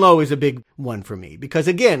Yen Lo is a big one for me, because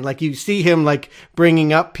again, you see him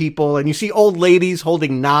bringing up people, and you see old ladies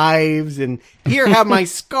holding knives, and here, have my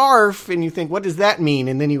scarf, and you think, what does that mean?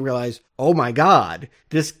 And then you realize, oh my God,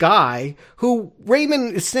 this guy who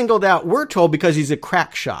Raymond is singled out, we're told, because he's a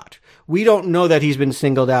crack shot. We don't know that he's been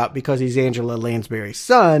singled out because he's Angela Lansbury's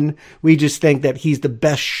son. We just think that he's the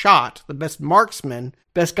best shot, the best marksman,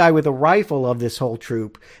 best guy with a rifle of this whole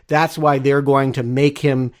troop. That's why they're going to make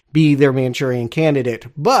him be their Manchurian Candidate.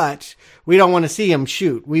 But we don't want to see him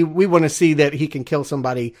shoot. We want to see that he can kill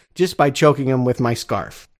somebody just by choking him with my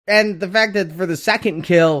scarf. And the fact that for the second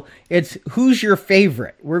kill, it's who's your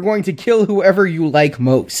favorite? We're going to kill whoever you like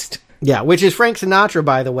most. Yeah, which is Frank Sinatra,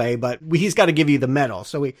 by the way, but he's got to give you the medal.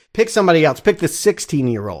 So we pick somebody else, pick the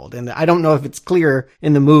 16-year-old. And I don't know if it's clear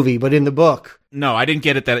in the movie, but in the book. No, I didn't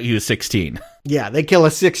get it that he was 16. Yeah, they kill a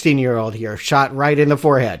 16-year-old here, shot right in the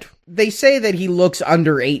forehead. They say that he looks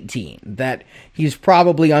under 18, that he's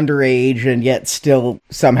probably underage and yet still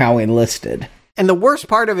somehow enlisted. And the worst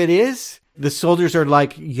part of it is, the soldiers are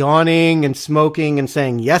like yawning and smoking and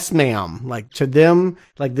saying, yes, ma'am. Like to them,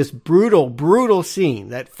 like this brutal, brutal scene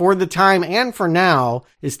that for the time and for now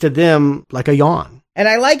is to them like a yawn. And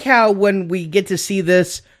I like how when we get to see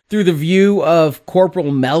this through the view of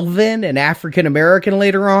Corporal Melvin, an African American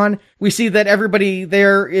later on, we see that everybody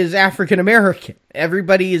there is African American.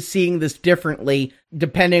 Everybody is seeing this differently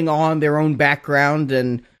depending on their own background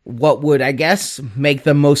and what would, I guess, make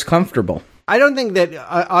them most comfortable. I don't think that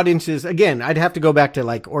audiences, again, I'd have to go back to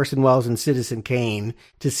like Orson Welles and Citizen Kane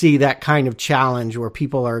to see that kind of challenge where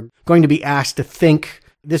people are going to be asked to think.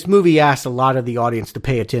 This movie asks a lot of the audience to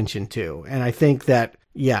pay attention to. And I think that,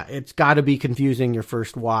 yeah, it's got to be confusing your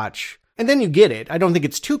first watch. And then you get it. I don't think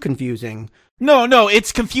it's too confusing. No,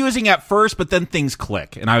 it's confusing at first, but then things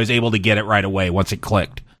click. And I was able to get it right away once it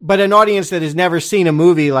clicked. But an audience that has never seen a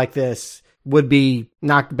movie like this would be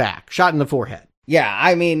knocked back, shot in the forehead. Yeah,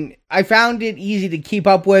 I mean, I found it easy to keep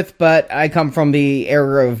up with, but I come from the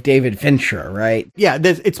era of David Fincher, right? Yeah,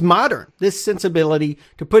 it's modern. This sensibility,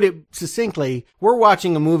 to put it succinctly, we're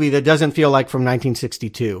watching a movie that doesn't feel like from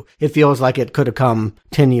 1962. It feels like it could have come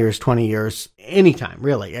 10 years, 20 years, anytime,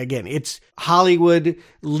 really. Again, it's Hollywood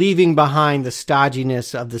leaving behind the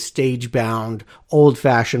stodginess of the stage-bound,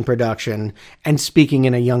 old-fashioned production and speaking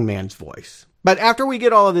in a young man's voice. But after we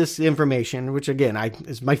get all of this information, which again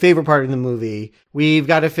is my favorite part of the movie, we've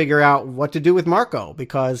got to figure out what to do with Marco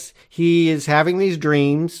because he is having these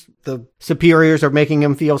dreams. The superiors are making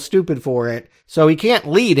him feel stupid for it. So he can't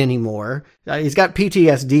lead anymore. He's got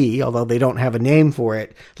PTSD, although they don't have a name for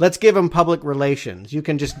it. Let's give him public relations. You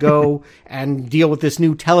can just go and deal with this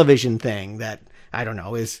new television thing that, I don't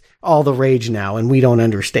know, is all the rage now and we don't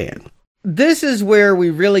understand. This is where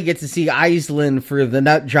we really get to see Iselin for the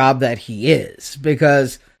nut job that he is,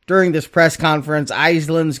 because during this press conference,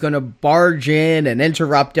 Iselin's going to barge in and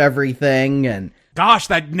interrupt everything, and gosh,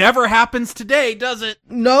 that never happens today, does it?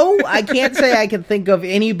 No, I can't say I can think of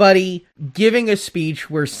anybody giving a speech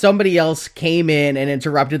where somebody else came in and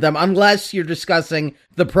interrupted them, unless you're discussing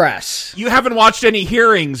the press. You haven't watched any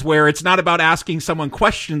hearings where it's not about asking someone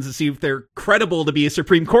questions to see if they're credible to be a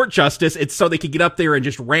Supreme Court justice. It's so they can get up there and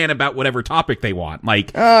just rant about whatever topic they want.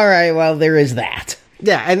 Like, all right, well, there is that.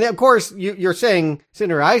 Yeah, and of course, you're saying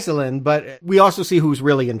Senator Iselin, but we also see who's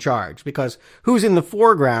really in charge, because who's in the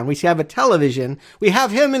foreground? We have a television, we have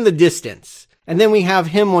him in the distance, and then we have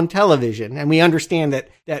him on television, and we understand that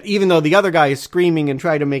even though the other guy is screaming and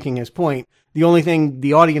trying to making his point, the only thing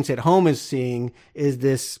the audience at home is seeing is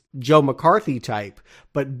this Joe McCarthy type.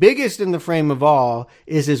 But biggest in the frame of all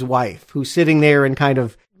is his wife, who's sitting there and kind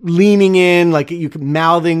of leaning in, like you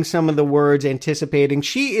mouthing some of the words, anticipating.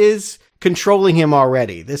 She is controlling him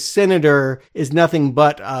already. This senator is nothing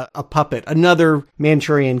but a puppet, another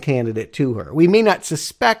Manchurian candidate to her. We may not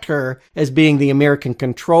suspect her as being the American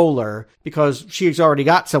controller because she's already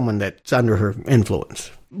got someone that's under her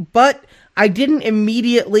influence. But I didn't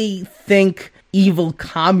immediately think evil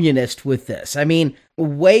communist with this. I mean,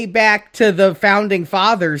 way back to the founding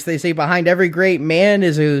fathers, they say behind every great man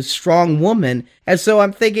is a strong woman. And so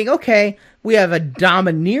I'm thinking, okay, we have a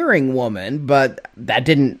domineering woman, but that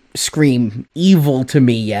didn't scream evil to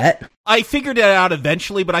me yet. I figured it out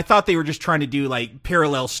eventually, but I thought they were just trying to do like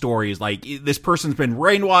parallel stories. Like this person's been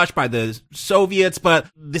brainwashed by the Soviets, but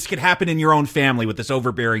this could happen in your own family with this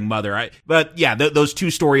overbearing mother. But yeah, those two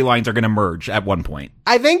storylines are going to merge at one point.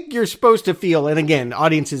 I think you're supposed to feel, and again,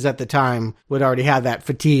 audiences at the time would already have that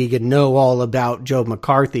fatigue and know all about Joe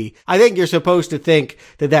McCarthy. I think you're supposed to think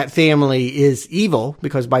that family is evil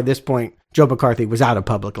because by this point, Joe McCarthy was out of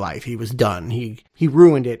public life. He was done. He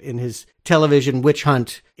ruined it in his television witch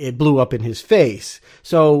hunt. It blew up in his face.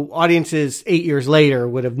 So audiences 8 years later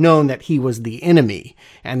would have known that he was the enemy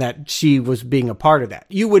and that she was being a part of that.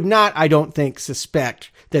 You would not, I don't think,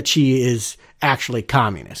 suspect that she is actually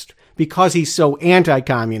communist. Because he's so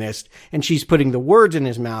anti-communist and she's putting the words in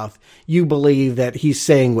his mouth, you believe that he's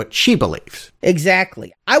saying what she believes.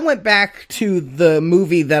 Exactly. I went back to the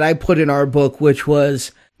movie that I put in our book, which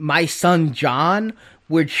was My Son John,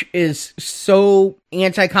 which is so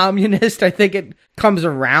anti-communist. I think it comes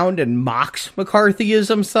around and mocks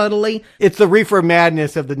McCarthyism subtly. It's the reefer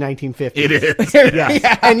madness of the 1950s. It is. Yes.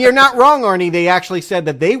 Yeah. And you're not wrong, Arnie. They actually said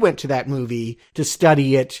that they went to that movie to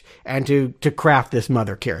study it and to craft this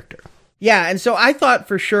mother character. Yeah, and so I thought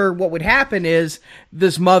for sure what would happen is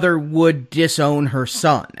this mother would disown her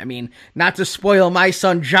son. I mean, not to spoil my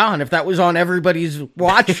son John, if that was on everybody's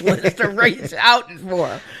watch list to raise out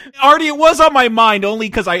for. Artie, it was on my mind only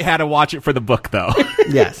because I had to watch it for the book, though.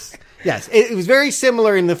 Yes. Yes, it was very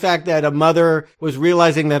similar in the fact that a mother was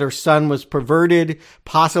realizing that her son was perverted,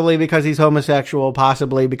 possibly because he's homosexual,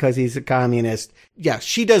 possibly because he's a communist. Yeah,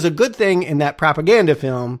 she does a good thing in that propaganda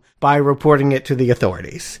film by reporting it to the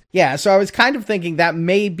authorities. Yeah, so I was kind of thinking that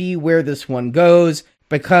may be where this one goes,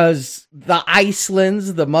 because the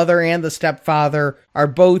Icelands, the mother and the stepfather, are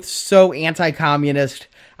both so anti-communist.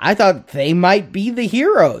 I thought they might be the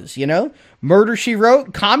heroes, you know? Murder, she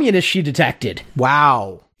wrote, communist she detected.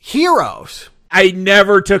 Wow. Heroes. I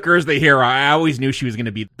never took her as the hero. I always knew she was going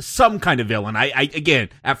to be some kind of villain. Again,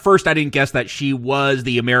 at first I didn't guess that she was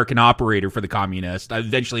the American operator for the communists.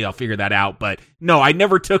 Eventually I'll figure that out. But no, I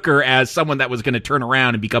never took her as someone that was going to turn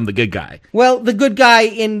around and become the good guy. Well, the good guy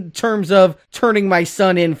in terms of turning my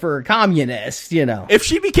son in for a communist, you know. If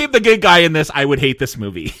she became the good guy in this, I would hate this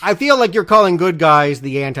movie. I feel like you're calling good guys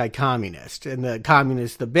the anti-communist and the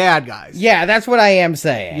communists the bad guys. Yeah, that's what I am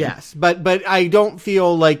saying. Yes, but I don't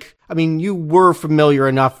feel like... I mean, you were familiar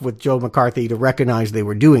enough with Joe McCarthy to recognize they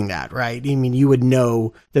were doing that, right? I mean, you would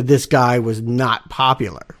know that this guy was not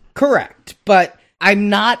popular. Correct, but I'm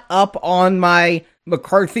not up on my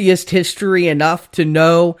McCarthyist history enough to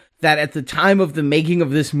know that at the time of the making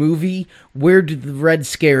of this movie, where did the Red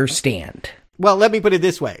Scare stand? Well, let me put it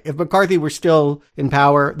this way. If McCarthy were still in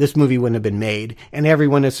power, this movie wouldn't have been made, and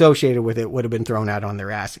everyone associated with it would have been thrown out on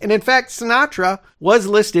their ass. And in fact, Sinatra was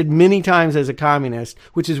listed many times as a communist,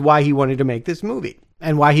 which is why he wanted to make this movie,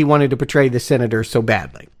 and why he wanted to portray the senator so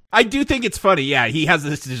badly. I do think it's funny. Yeah, he has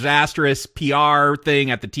this disastrous PR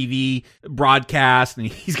thing at the TV broadcast, and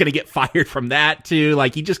he's going to get fired from that, too.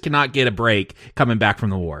 Like, he just cannot get a break coming back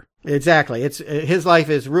from the war. Exactly. It's his life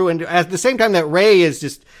is ruined at the same time that Ray is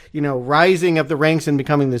just, rising up the ranks and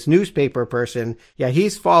becoming this newspaper person. Yeah,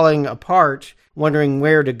 he's falling apart, wondering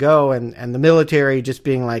where to go, and the military just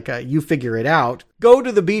being like, you figure it out. Go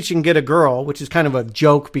to the beach and get a girl, which is kind of a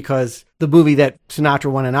joke because the movie that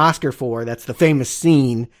Sinatra won an Oscar for, that's the famous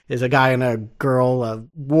scene, is a guy and a girl, a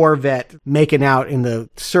war vet, making out in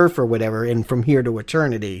the surf or whatever in From Here to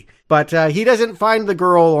Eternity. But he doesn't find the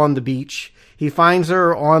girl on the beach. He finds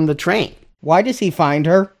her on the train. Why does he find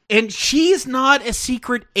her? And she's not a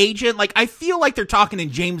secret agent. Like, I feel like they're talking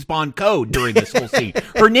in James Bond code during this whole scene.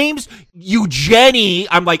 Her name's Eugenie.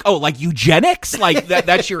 I'm like, oh, like eugenics? Like,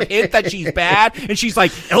 that's your hint that she's bad? And she's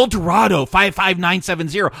like, El Dorado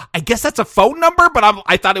 55970. I guess that's a phone number, but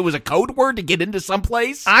I thought it was a code word to get into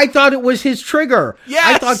someplace. I thought it was his trigger. Yes!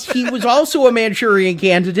 I thought he was also a Manchurian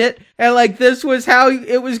candidate, and like this was how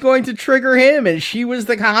it was going to trigger him, and she was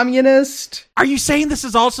the communist. Are you saying this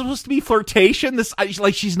is also supposed to be flirtation? This,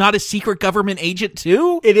 like, she's not a secret government agent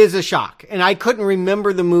too? It is a shock. And I couldn't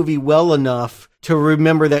remember the movie well enough to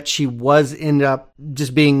remember that she was end up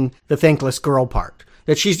just being the thankless girl part.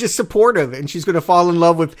 That she's just supportive and she's going to fall in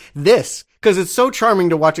love with this. Because it's so charming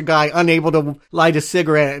to watch a guy unable to light a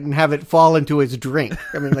cigarette and have it fall into his drink.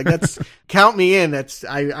 I mean, like, that's, count me in.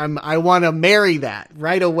 I want to marry that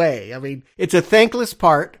right away. I mean, it's a thankless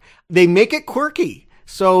part. They make it quirky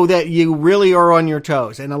so that you really are on your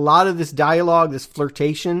toes. And a lot of this dialogue, this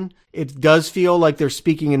flirtation, it does feel like they're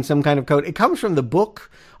speaking in some kind of code. It comes from the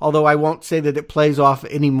book, although I won't say that it plays off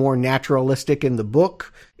any more naturalistic in the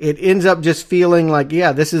book. It ends up just feeling like,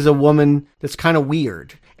 yeah, this is a woman that's kind of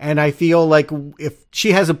weird. And I feel like if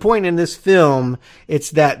she has a point in this film, it's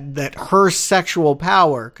that her sexual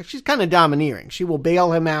power, because she's kind of domineering. She will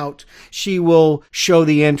bail him out. She will show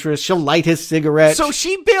the interest. She'll light his cigarette. So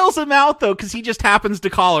she bails him out, though, because he just happens to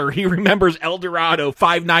call her. He remembers El Dorado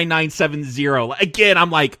 59970. Again, I'm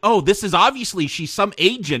like, oh, this is obviously she's some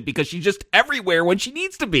agent because she's just everywhere when she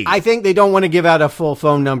needs to be. I think they don't want to give out a full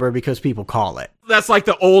phone number because people call it. That's like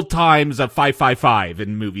the old times of 555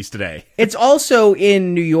 in movies today. It's also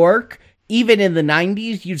in New York. Even in the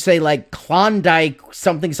 90s, you'd say like Klondike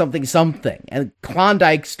something, something, something. And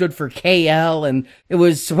Klondike stood for KL, and it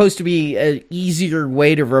was supposed to be an easier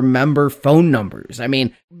way to remember phone numbers. I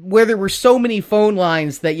mean, where there were so many phone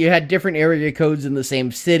lines that you had different area codes in the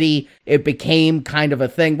same city, it became kind of a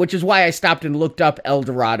thing, which is why I stopped and looked up El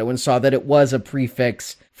Dorado and saw that it was a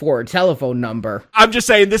prefix for a telephone number. I'm just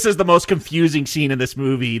saying this is the most confusing scene in this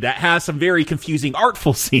movie that has some very confusing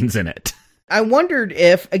artful scenes in it. I wondered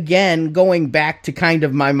if, again, going back to kind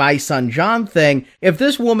of my son John thing, if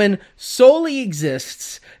this woman solely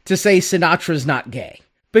exists to say Sinatra's not gay.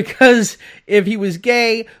 because if he was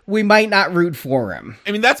gay, we might not root for him.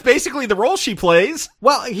 I mean, that's basically the role she plays.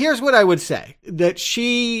 Well, here's what I would say. That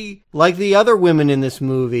she, like the other women in this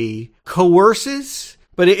movie, coerces,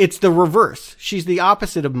 but it's the reverse. She's the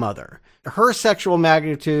opposite of Mother. Her sexual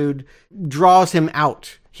magnitude draws him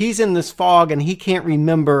out. He's in this fog and he can't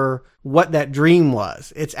remember what that dream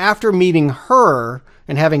was. It's after meeting her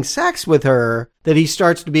and having sex with her that he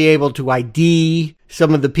starts to be able to ID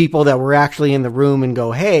some of the people that were actually in the room and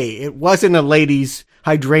go, hey, it wasn't a ladies'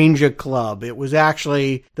 hydrangea club. It was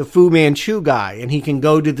actually the Fu Manchu guy. And he can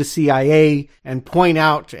go to the CIA and point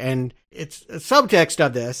out, and it's a subtext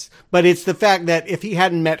of this, but it's the fact that if he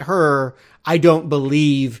hadn't met her, I don't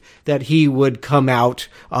believe that he would come out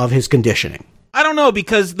of his conditioning. I don't know,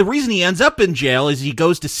 because the reason he ends up in jail is he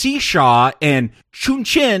goes to see Shaw, and Chun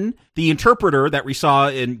Chin, the interpreter that we saw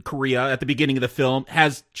in Korea at the beginning of the film,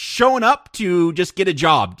 has shown up to just get a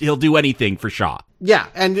job. He'll do anything for Shaw. Yeah,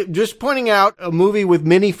 and just pointing out a movie with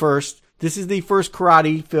many firsts. This is the first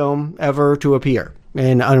karate film ever to appear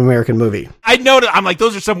in an American movie. I noted, I'm like,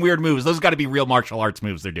 those are some weird moves. Those got to be real martial arts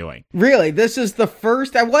moves they're doing. Really? This is the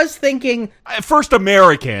first? I was thinking... First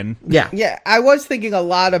American. Yeah. Yeah, I was thinking a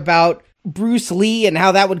lot about Bruce Lee and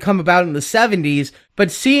how that would come about in the 70s,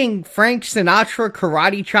 but seeing Frank Sinatra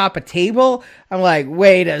karate chop a table, I'm like,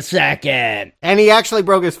 wait a second. And he actually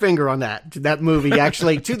broke his finger on that movie.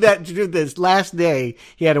 Actually, to this last day,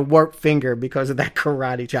 he had a warped finger because of that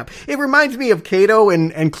karate chop. It reminds me of Kato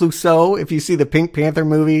and Clouseau. If you see the Pink Panther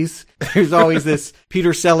movies, there's always this,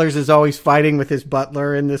 Peter Sellers is always fighting with his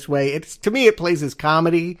butler in this way. To me, it plays as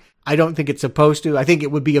comedy. I don't think it's supposed to. I think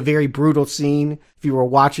it would be a very brutal scene if you were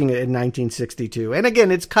watching it in 1962. And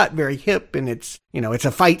again, it's cut very hip and it's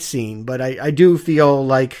a fight scene, but I do feel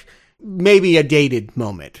like maybe a dated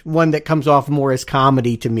moment, one that comes off more as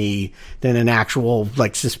comedy to me than an actual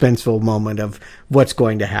like suspenseful moment of what's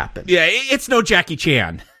going to happen. Yeah, it's no Jackie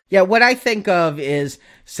Chan. Yeah, what I think of is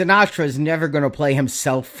Sinatra's never going to play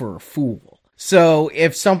himself for a fool. So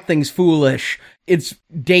if something's foolish, it's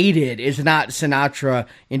dated, is not Sinatra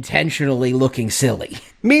intentionally looking silly.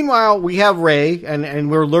 Meanwhile, we have Ray,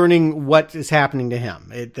 and we're learning what is happening to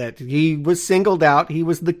him. That he was singled out, he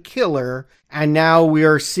was the killer, and now we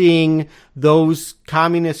are seeing those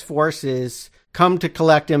communist forces come to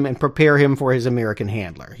collect him and prepare him for his American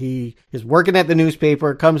handler. He is working at the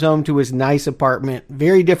newspaper, comes home to his nice apartment,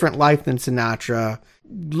 very different life than Sinatra.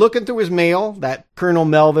 Looking through his mail that Colonel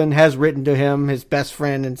Melvin has written to him, his best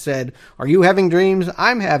friend, and said, are you having dreams?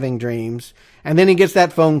 I'm having dreams. And then he gets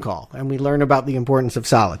that phone call, and we learn about the importance of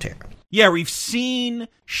solitaire. Yeah, we've seen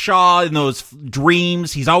Shaw in those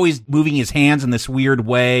dreams. He's always moving his hands in this weird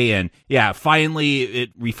way. And yeah,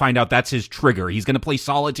 finally we find out that's his trigger. He's going to play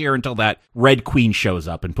solitaire until that Red Queen shows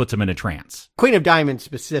up and puts him in a trance. Queen of Diamonds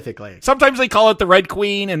specifically. Sometimes they call it the Red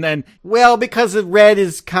Queen and then... Well, because the red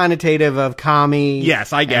is connotative of commie.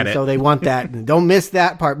 Yes, I get it. So they want that. Don't miss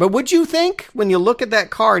that part. But would you think, when you look at that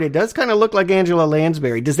card, it does kind of look like Angela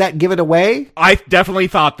Lansbury. Does that give it away? I definitely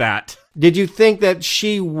thought that. Did you think that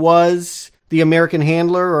she was the American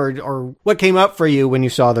handler, or what came up for you when you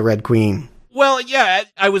saw the Red Queen? Well, yeah,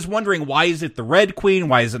 I was wondering, why is it the Red Queen?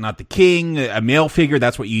 Why is it not the king? A male figure,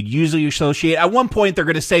 that's what you'd usually associate. At one point, they're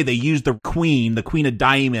going to say they used the Queen of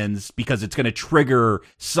Diamonds, because it's going to trigger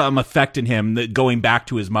some effect in him going back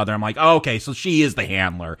to his mother. I'm like, oh, okay, so she is the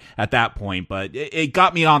handler at that point. But it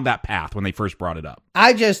got me on that path when they first brought it up.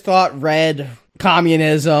 I just thought red,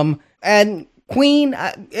 communism, and Queen,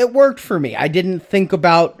 it worked for me. I didn't think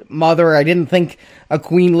about Mother. I didn't think a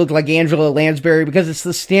queen looked like Angela Lansbury because it's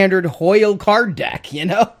the standard Hoyle card deck,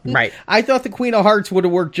 Right. I thought the Queen of Hearts would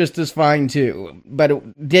have worked just as fine, too. But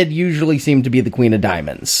it did usually seem to be the Queen of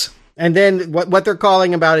Diamonds. And then what they're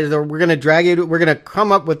calling about is we're going to drag you, we're going to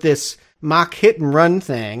come up with this mock hit and run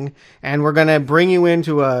thing, and we're going to bring you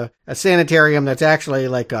into a sanitarium that's actually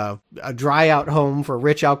like a dry out home for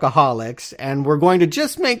rich alcoholics, and we're going to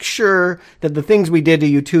just make sure that the things we did to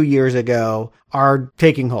you 2 years ago are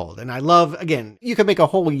taking hold. And I love, again, you could make a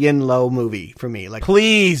whole Yin Lo movie for me. Like,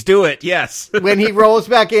 please do it. Yes. When he rolls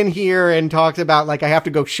back in here and talks about, like, I have to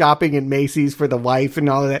go shopping at Macy's for the wife and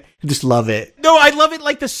all of that. I just love it. No, I love it.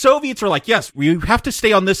 Like, the Soviets are like, yes, we have to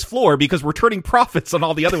stay on this floor because we're turning profits on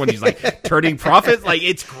all the other ones. He's like, turning profits? Like,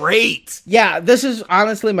 it's great. Yeah, this is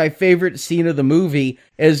honestly my favorite scene of the movie,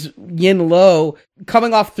 is Yin Lo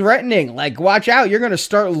coming off threatening, like, watch out, you're going to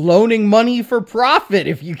start loaning money for profit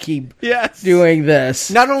if you keep doing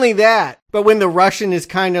this. Not only that, But when the Russian is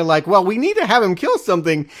kind of like, well, we need to have him kill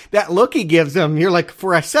something, that look he gives him, you're like,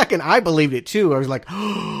 for a second, I believed it too. I was like,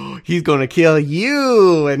 oh, he's going to kill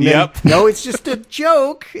you. And then, no, it's just a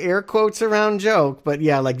joke, air quotes around joke. But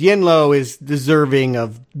yeah, like Yen-Lo is deserving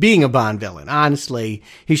of being a Bond villain. Honestly,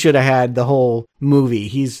 he should have had the whole movie.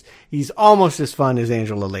 He's almost as fun as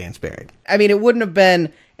Angela Lansbury. I mean, it wouldn't have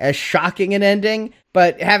been as shocking an ending,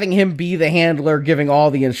 but having him be the handler giving all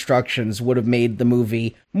the instructions would have made the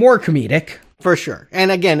movie more comedic. For sure.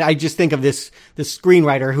 And again, I just think of this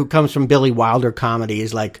screenwriter who comes from Billy Wilder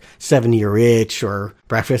comedies like 70 Rich or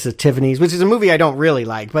Breakfast at Tiffany's, which is a movie I don't really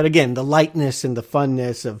like. But again, the lightness and the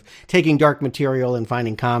funness of taking dark material and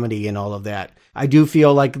finding comedy and all of that. I do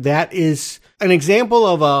feel like that is an example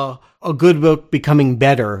of a good book becoming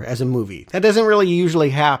better as a movie. That doesn't really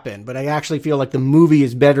usually happen, but I actually feel like the movie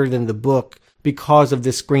is better than the book because of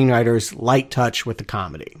this screenwriter's light touch with the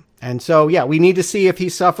comedy. And so, yeah, we need to see if he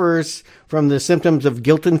suffers from the symptoms of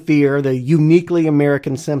guilt and fear, the uniquely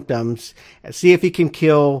American symptoms, and see if he can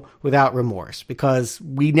kill without remorse, because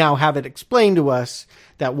we now have it explained to us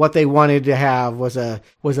that what they wanted to have was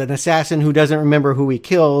an assassin who doesn't remember who he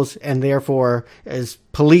kills and therefore is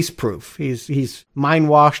police proof. He's mind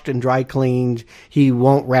washed and dry cleaned. He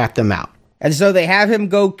won't rat them out. And so they have him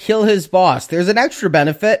go kill his boss. There's an extra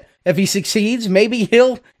benefit. If he succeeds, maybe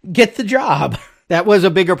he'll get the job. That was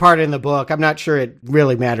a bigger part in the book. I'm not sure it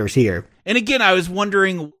really matters here. And again, I was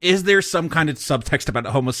wondering, is there some kind of subtext about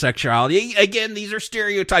homosexuality? Again, these are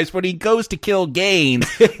stereotypes. When he goes to kill Gain,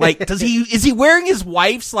 like, is he wearing his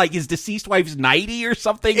deceased wife's nightie or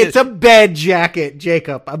something? It's a bed jacket,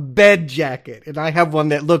 Jacob, a bed jacket. And I have one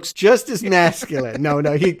that looks just as masculine.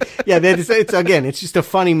 It's just a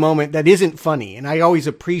funny moment that isn't funny. And I always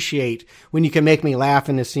appreciate when you can make me laugh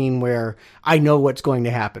in a scene where I know what's going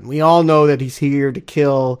to happen. We all know that he's here to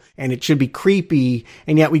kill and it should be creepy.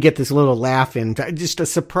 And yet we get this little laugh in, just a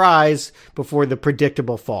surprise before the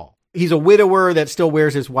predictable fall. He's a widower that still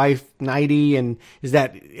wears his wife nightie, and is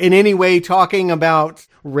that in any way talking about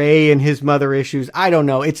Ray and his mother issues? I don't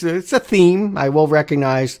know. It's a theme. I will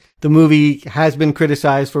recognize the movie has been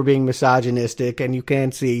criticized for being misogynistic, and you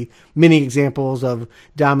can see many examples of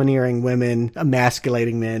domineering women,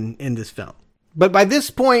 emasculating men in this film. But by this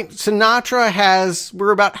point,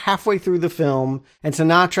 we're about halfway through the film, and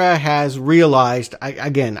Sinatra has realized,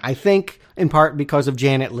 I think in part because of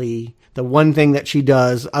Janet Leigh, the one thing that she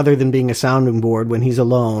does other than being a sounding board when he's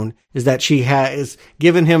alone is that she has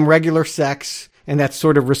given him regular sex, and that's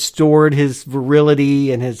sort of restored his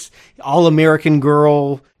virility, and his all-American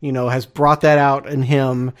girl, has brought that out in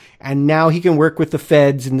him. And now he can work with the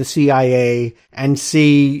feds and the CIA and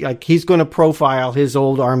see, he's going to profile his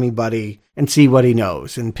old army buddy and see what he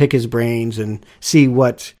knows and pick his brains and see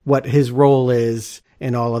what his role is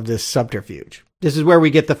in all of this subterfuge. This is where we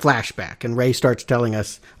get the flashback, and Ray starts telling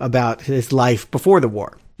us about his life before the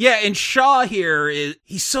war. Yeah, and Shaw here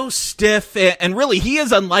he's so stiff, and really he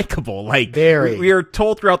is unlikable. Like, very. We are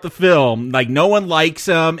told throughout the film, like, no one likes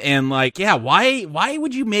him, and why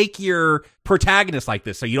would you make your protagonist like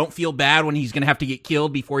this? So you don't feel bad when he's going to have to get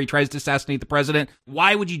killed before he tries to assassinate the president?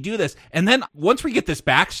 Why would you do this? And then once we get this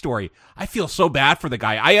backstory, I feel so bad for the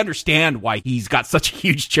guy. I understand why he's got such a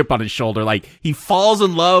huge chip on his shoulder. Like, he falls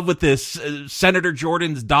in love with this Senator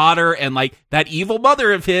Jordan's daughter, and that evil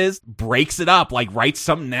mother of his breaks it up, writes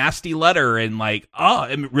some nasty letter, and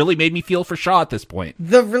it really made me feel for Shaw at this point.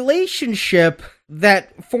 The relationship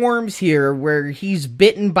that forms here, where he's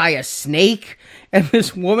bitten by a snake and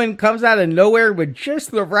this woman comes out of nowhere with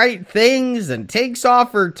just the right things and takes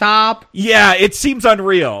off her top. Yeah, it seems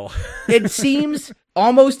unreal. It seems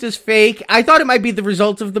almost as fake. I thought it might be the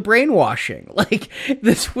result of the brainwashing.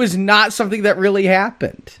 This was not something that really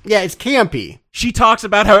happened. Yeah, it's campy. She talks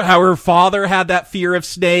about how her father had that fear of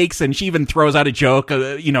snakes, and she even throws out a joke.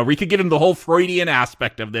 We could get into the whole Freudian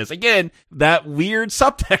aspect of this. Again, that weird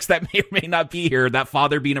subtext that may or may not be here, that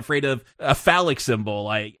father being afraid of a phallic symbol.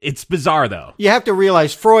 It's bizarre, though. You have to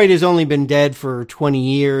realize Freud has only been dead for 20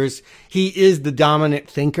 years. He is the dominant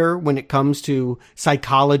thinker when it comes to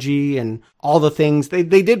psychology and all the things. They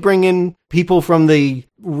did bring in people from the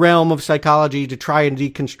realm of psychology to try and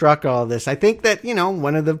deconstruct all of this. I think that,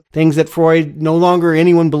 one of the things that Freud no longer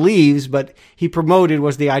anyone believes, but he promoted,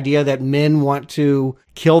 was the idea that men want to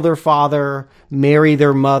kill their father, marry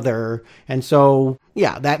their mother. And so,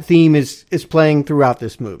 yeah, that theme is playing throughout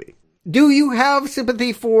this movie. Do you have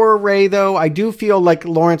sympathy for Ray, though? I do feel like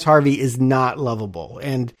Lawrence Harvey is not lovable,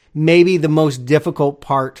 and maybe the most difficult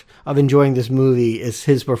part of enjoying this movie is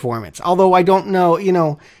his performance. Although I don't know,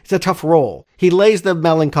 it's a tough role. He lays the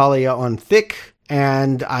melancholia on thick,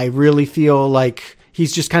 and I really feel like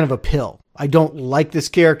he's just kind of a pill. I don't like this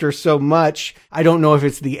character so much. I don't know if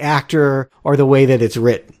it's the actor or the way that it's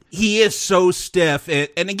written. He is so stiff.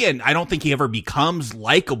 And again, I don't think he ever becomes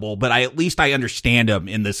likable, but at least I understand him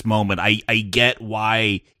in this moment. I get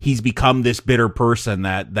why he's become this bitter person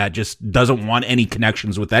that just doesn't want any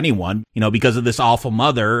connections with anyone, because of this awful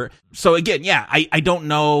mother. So again, yeah, I don't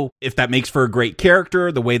know if that makes for a great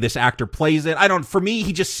character, the way this actor plays it. For me,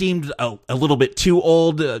 he just seemed a little bit too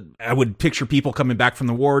old. I would picture people coming back from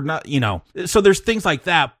the war, so there's things like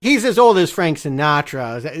that. He's as old as Frank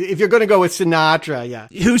Sinatra. If you're going to go with Sinatra, yeah.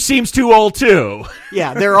 Who seems too old too.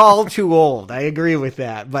 Yeah, they're all too old. I agree with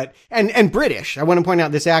that. But, and British. I want to point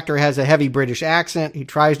out this actor has a heavy British accent. He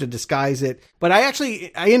tries to disguise it. But I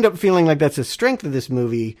end up feeling like that's a strength of this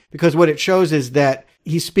movie because what it shows is that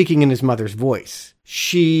he's speaking in his mother's voice.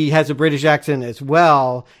 She has a British accent as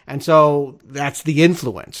well. And so that's the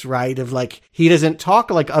influence, right? Of like, he doesn't talk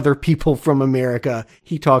like other people from America.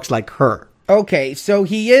 He talks like her. Okay, so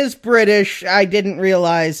he is British. I didn't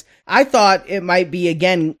realize. I thought it might be,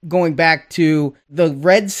 again, going back to the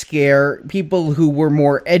Red Scare, people who were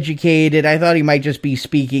more educated. I thought he might just be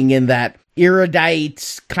speaking in that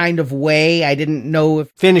erudite kind of way. I didn't know if...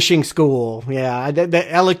 Finishing school, yeah. The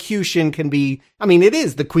elocution can be... it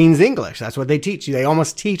is the Queen's English. That's what they teach you. They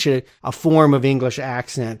almost teach a form of English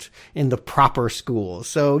accent in the proper schools.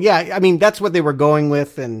 So, yeah, that's what they were going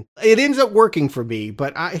with, and it ends up working for me.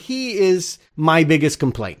 But he is my biggest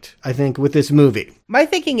complaint, I think, with this movie. My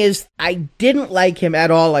thinking is I didn't like him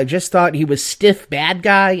at all. I just thought he was stiff bad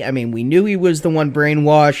guy. We knew he was the one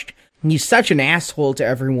brainwashed. He's such an asshole to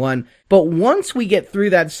everyone. But once we get through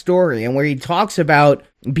that story and where he talks about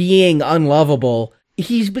being unlovable,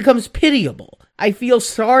 he becomes pitiable. I feel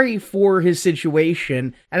sorry for his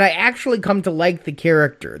situation, and I actually come to like the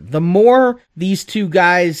character. The more these two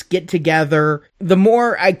guys get together, the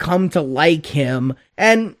more I come to like him.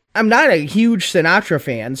 And I'm not a huge Sinatra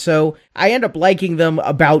fan, so I end up liking them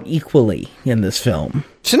about equally in this film.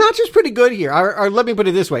 Sinatra's pretty good here. Or let me put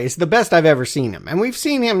it this way. It's the best I've ever seen him. And we've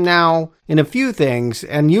seen him now in a few things,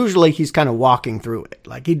 and usually he's kind of walking through it.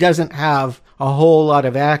 Like, he doesn't have a whole lot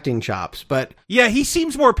of acting chops, but... Yeah, he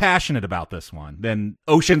seems more passionate about this one than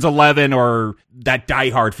Ocean's 11 or that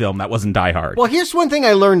Die Hard film that wasn't Die Hard. Well, here's one thing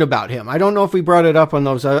I learned about him. I don't know if we brought it up on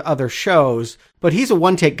those other shows, but he's a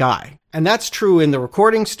one-take guy. And that's true in the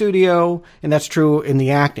recording studio, and that's true in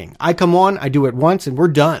the acting. I come on, I do it once, and we're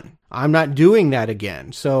done. I'm not doing that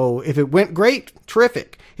again. So if it went great,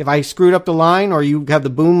 terrific. If I screwed up the line or you have the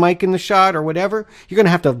boom mic in the shot or whatever, you're going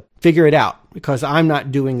to have to figure it out because I'm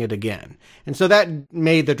not doing it again. And so that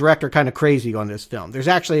made the director kind of crazy on this film. There's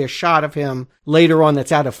actually a shot of him later on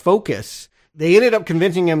that's out of focus. They ended up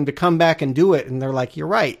convincing him to come back and do it. And they're like, you're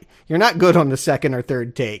right. You're not good on the second or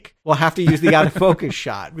third take. We'll have to use the out of focus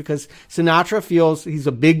shot because Sinatra feels he's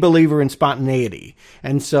a big believer in spontaneity.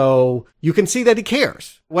 And so you can see that he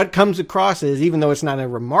cares. What comes across is, even though it's not a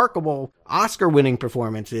remarkable Oscar-winning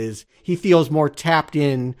performance, is he feels more tapped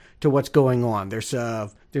in to what's going on. There's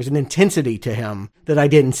an intensity to him that I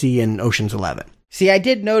didn't see in Ocean's 11. See, I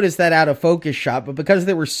did notice that out of focus shot, but because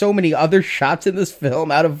there were so many other shots in this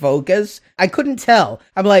film out of focus, I couldn't tell.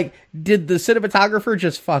 I'm like, did the cinematographer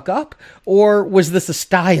just fuck up? Or was this a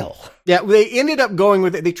style? Yeah, they ended up going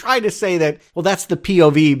with it. They tried to say that, well, that's the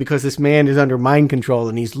POV because this man is under mind control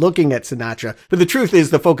and he's looking at Sinatra. But the truth is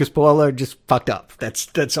the focus puller just fucked up.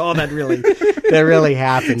 That's all that really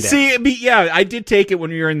happened. See, yeah, I did take it when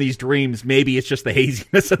we were in these dreams. Maybe it's just the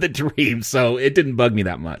haziness of the dream, so it didn't bug me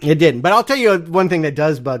that much. It didn't. But I'll tell you one thing that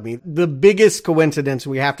does bug me. The biggest coincidence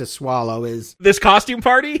we have to swallow is... This costume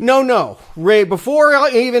party? No. Ray, before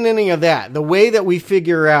even any of that, the way that we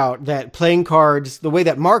figure out that playing cards, the way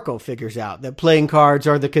that Marco figures out that playing cards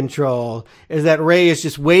are the control, is that Ray is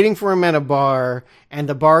just waiting for him at a bar, and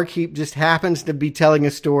the barkeep just happens to be telling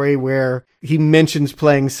a story where he mentions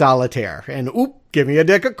playing solitaire, and give me a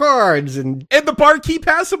deck of cards. And the barkeep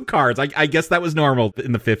has some cards. I guess that was normal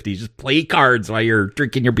in the 50s. Just play cards while you're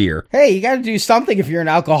drinking your beer. Hey, you gotta do something if you're an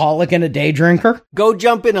alcoholic and a day drinker. Go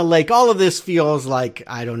jump in a lake. All of this feels like,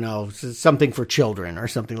 I don't know, something for children or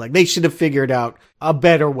something. Like they should have figured out a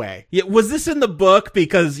better way. Yeah, was this in the book?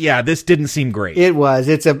 Because, yeah, this didn't seem great. It was.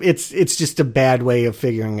 It's just a bad way of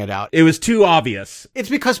figuring it out. It was too obvious. It's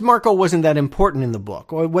because Marco wasn't that important in the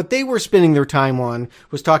book. What they were spending their time on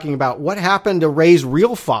was talking about what happened to Ray's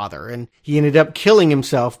real father, and he ended up killing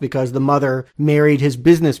himself because the mother married his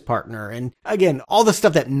business partner. And again, all the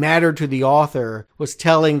stuff that mattered to the author was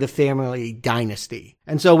telling the family dynasty.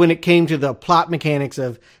 And so when it came to the plot mechanics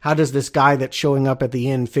of how does this guy that's showing up at the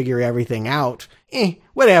end figure everything out,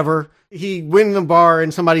 whatever. he win the bar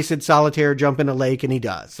and somebody said solitaire, jump in a lake, and he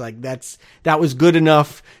does. Like that was good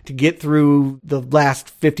enough to get through the last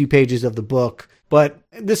 50 pages of the book. But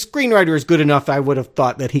the screenwriter is good enough, I would have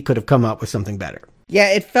thought that he could have come up with something better. Yeah,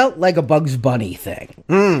 it felt like a Bugs Bunny thing.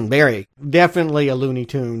 Very. Definitely a Looney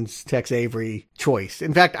Tunes, Tex Avery choice.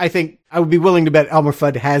 In fact, I think I would be willing to bet Elmer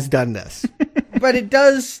Fudd has done this. But it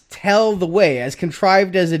does tell the way. As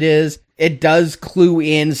contrived as it is, it does clue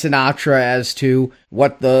in Sinatra as to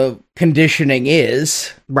what the conditioning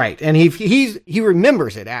is. Right. And he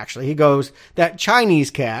remembers it, actually. He goes, that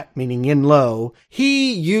Chinese cat, meaning Yin Lo,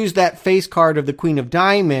 he used that face card of the Queen of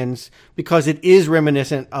Diamonds because it is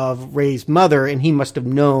reminiscent of Ray's mother, and he must have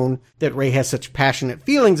known that Ray has such passionate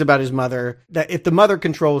feelings about his mother that if the mother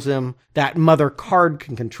controls him, that mother card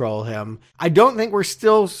can control him. I don't think we're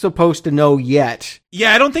still supposed to know yet.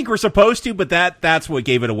 Yeah, I don't think we're supposed to, but that's what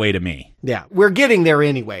gave it away to me. Yeah, we're getting there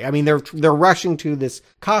anyway. I mean, they're rushing to this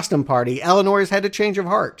costume party. Eleanor's had a change of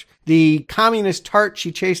heart. The communist tart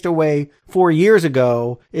she chased away 4 years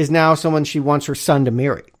ago is now someone she wants her son to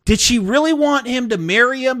marry. Did she really want him to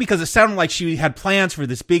marry him? Because it sounded like she had plans for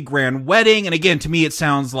this big grand wedding. And again, to me, it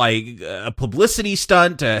sounds like a publicity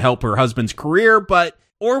stunt to help her husband's career,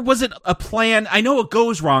 or was it a plan? I know it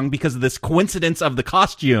goes wrong because of this coincidence of the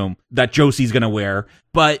costume that Josie's going to wear,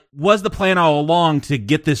 but was the plan all along to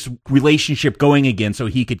get this relationship going again so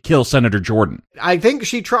he could kill Senator Jordan? I think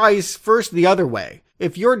she tries first the other way.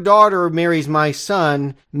 If your daughter marries my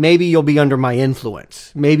son, maybe you'll be under my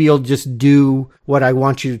influence. Maybe you'll just do what I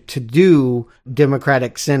want you to do,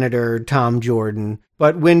 Democratic Senator Tom Jordan.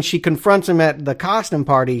 But when she confronts him at the costume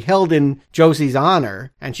party held in Josie's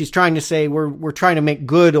honor, and she's trying to say, we're trying to make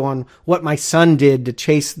good on what my son did to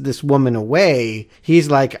chase this woman away, he's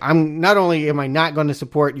like, not only am I not going to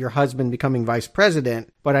support your husband becoming vice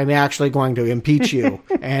president, but I'm actually going to impeach you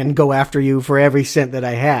and go after you for every cent that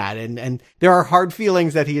I had. And there are hard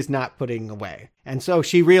feelings that he is not putting away. And so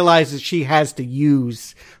she realizes she has to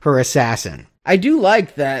use her assassin. I do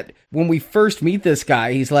like that when we first meet this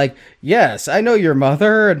guy, he's like, yes, I know your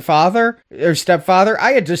mother and father, or stepfather.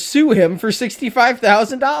 I had to sue him for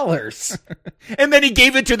 $65,000. And then he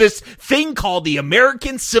gave it to this thing called the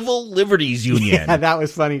American Civil Liberties Union. Yeah, that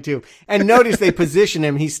was funny too. And notice they position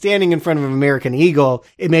him. He's standing in front of an American eagle.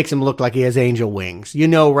 It makes him look like he has angel wings. You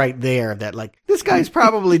know right there that, like, this guy's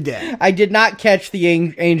probably dead. I did not catch the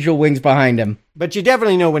angel wings behind him. But you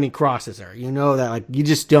definitely know when he crosses her. You know that, like, you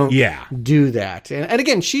just don't do that. And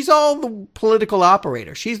again, she's all the political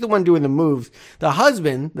operator. She's the one doing the moves. The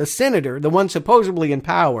husband, the senator, the one supposedly in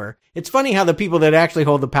power. It's funny how the people that actually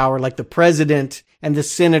hold the power, like the president and the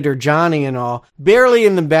Senator Johnny and all, barely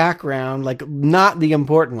in the background, like not the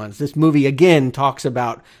important ones. This movie, again, talks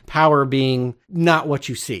about power being not what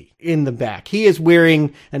you see in the back. He is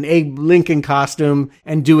wearing an Abe Lincoln costume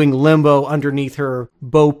and doing limbo underneath her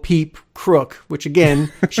Bo Peep crook, which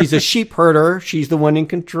again, she's a sheep herder. She's the one in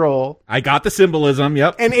control. I got the symbolism,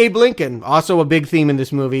 yep. And Abe Lincoln, also a big theme in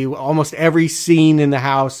this movie. Almost every scene in the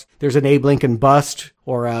house, there's an Abe Lincoln bust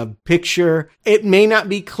or a picture. It may not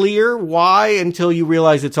be clear why until you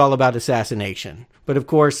realize it's all about assassination. But of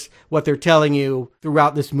course, what they're telling you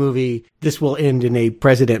throughout this movie, this will end in a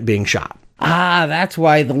president being shot. Ah, that's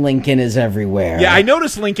why the Lincoln is everywhere. Yeah, I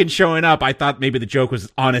noticed Lincoln showing up. I thought maybe the joke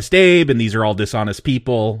was Honest Abe, and these are all dishonest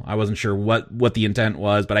people. I wasn't sure what the intent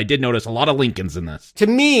was, but I did notice a lot of Lincolns in this. To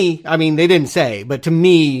me, I mean, they didn't say, but to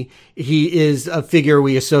me, he is a figure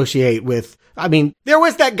we associate with. I mean, there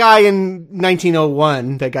was that guy in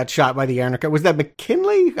 1901 that got shot by the anarchist. Was that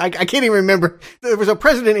McKinley? I can't even remember. There was a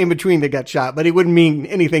president in between that got shot, but it wouldn't mean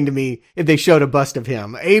anything to me if they showed a bust of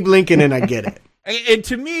him. Abe Lincoln, and I get it. And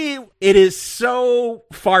to me, it is so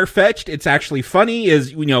far-fetched. It's actually funny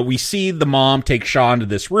is, you know, we see the mom take Shaw into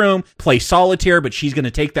this room, play solitaire, but she's going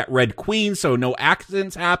to take that red queen so no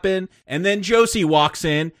accidents happen. And then Josie walks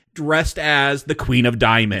in dressed as the Queen of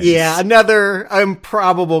Diamonds. Yeah, another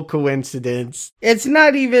improbable coincidence. It's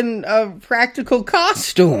not even a practical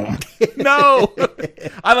costume. No.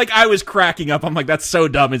 I was cracking up. I'm like, that's so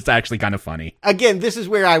dumb. It's actually kind of funny. Again, this is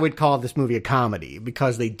where I would call this movie a comedy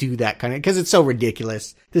because they do that kind of, because it's so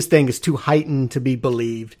ridiculous. This thing is too heightened to be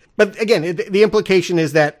believed. But again, the implication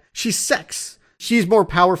is that she's sex. She's more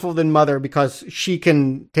powerful than Mother because she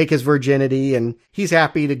can take his virginity and he's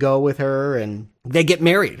happy to go with her, and they get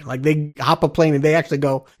married. Like, they hop a plane and they actually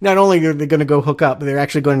go, not only are they going to go hook up, but they're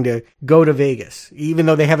actually going to go to Vegas, even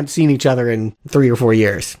though they haven't seen each other in 3 or 4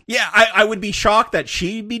 years. Yeah, I would be shocked that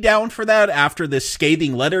she'd be down for that after this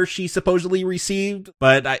scathing letter she supposedly received,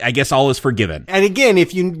 but I guess all is forgiven. And again,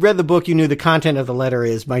 if you read the book, you knew the content of the letter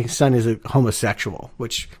is, my son is a homosexual,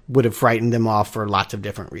 which would have frightened them off for lots of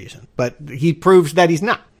different reasons. But he proves that he's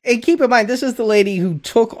not. And keep in mind, this is the lady who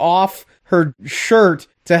took off her shirt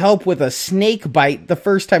to help with a snake bite the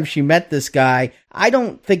first time she met this guy. I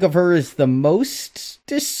don't think of her as the most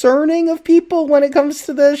discerning of people when it comes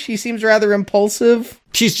to this. She seems rather impulsive.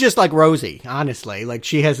 She's just like Rosie, honestly. Like,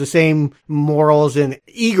 she has the same morals and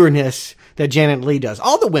eagerness that Janet Leigh does.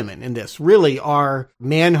 All the women in this really are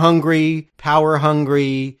man-hungry,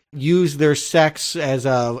 power-hungry, use their sex as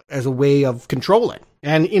a way of controlling.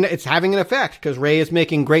 And it's having an effect, because Ray is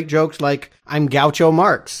making great jokes like, I'm Groucho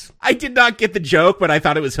Marx. I did not get the joke, but I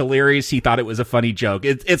thought it was hilarious. He thought it was a funny joke.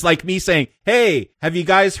 It's like me saying, hey, have you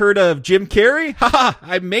guys heard of Jim Carrey? Haha,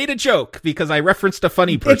 I made a joke because I referenced a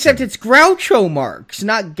funny person. Except it's Groucho Marx,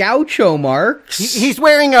 not Groucho Marx. He's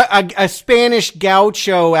wearing a Spanish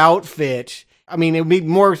gaucho outfit. I mean, it would make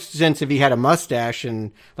more sense if he had a mustache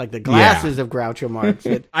and, like, the glasses of Groucho Marx.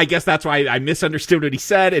 I guess that's why I misunderstood what he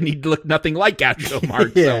said, and he looked nothing like Groucho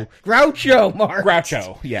Marx. Yeah. So. Groucho Marx.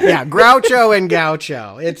 Groucho, yeah. Yeah, Groucho and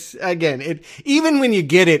Gaucho. It's, again, even when you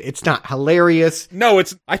get it, it's not hilarious. No,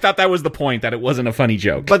 I thought that was the point, that it wasn't a funny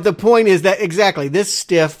joke. But the point is that, exactly, this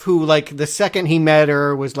stiff who, like, the second he met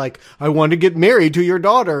her was like, I want to get married to your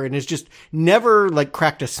daughter, and has just never, like,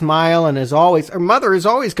 cracked a smile, and her mother is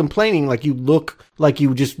always complaining, like, you look like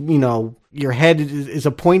you just, your head is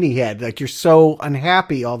a pointy head. Like, you're so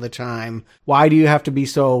unhappy all the time. Why do you have to be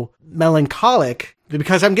so melancholic?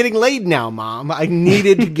 Because I'm getting laid now, Mom. I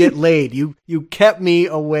needed to get laid. You kept me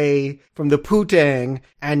away from the putang,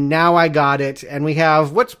 and now I got it. And we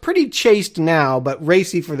have what's pretty chaste now, but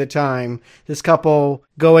racy for the time. This couple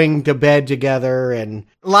going to bed together, and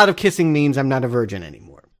a lot of kissing means I'm not a virgin anymore.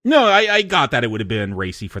 No, I got that it would have been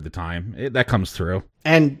racy for the time. That comes through.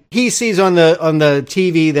 And he sees on the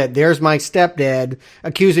TV that there's my stepdad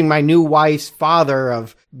accusing my new wife's father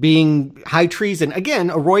of being high treason. Again,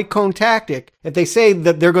 a Roy Cohn tactic. If they say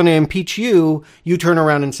that they're going to impeach you, you turn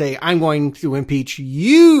around and say, I'm going to impeach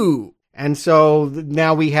you. And so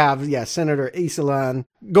now we have, Senator Iselin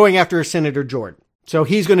going after Senator Jordan. So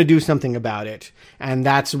he's going to do something about it. And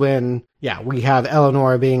that's when, we have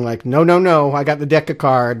Eleanor being like, no, I got the deck of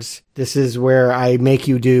cards. This is where I make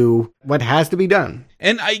you do what has to be done.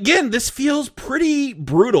 And again, this feels pretty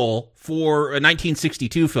brutal for a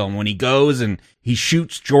 1962 film when he goes and he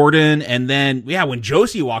shoots Jordan. And then, when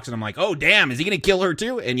Josie walks in, I'm like, oh, damn, is he going to kill her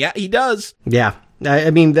too? And he does. Yeah.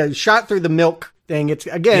 I mean, the shot through the milk thing, it's,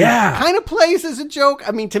 again, kind of plays as a joke.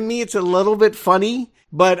 I mean, to me, it's a little bit funny.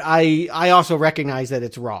 But I also recognize that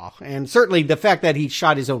it's raw. And certainly the fact that he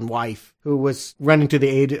shot his own wife, who was running to the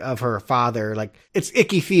aid of her father, like, it's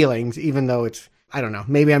icky feelings, even though it's, I don't know,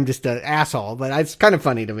 maybe I'm just an asshole, but it's kind of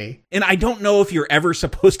funny to me. And I don't know if you're ever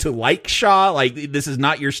supposed to like Shaw. Like, this is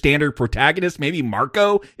not your standard protagonist. Maybe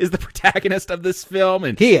Marco is the protagonist of this film.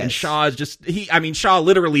 And he is. And Shaw is just, Shaw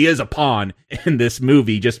literally is a pawn in this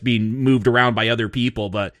movie, just being moved around by other people.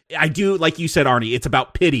 But I do, like you said, Arnie, it's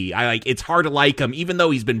about pity. It's hard to like him, even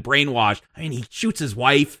though he's been brainwashed. I mean, he shoots his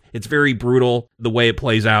wife. It's very brutal the way it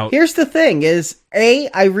plays out. Here's the thing is,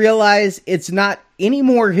 I realize it's not any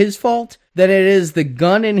more his fault than it is the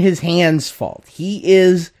gun in his hand's fault. He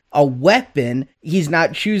is a weapon. He's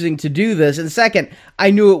not choosing to do this. And second,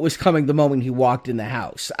 I knew it was coming the moment he walked in the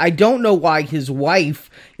house. I don't know why his wife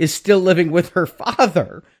is still living with her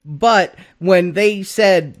father. But when they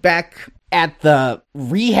said back at the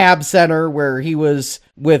rehab center where he was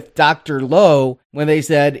with Dr. Lowe, when they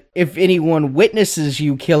said, if anyone witnesses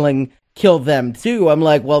you killing, kill them too. I'm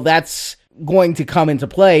like, well, that's going to come into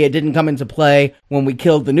play. It didn't come into play when we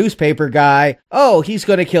killed the newspaper guy. Oh, he's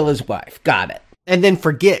going to kill his wife. Got it. And then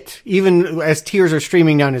forget, even as tears are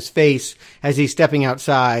streaming down his face as he's stepping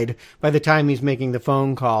outside, by the time he's making the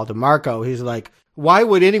phone call to Marco, he's like, why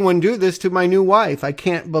would anyone do this to my new wife? I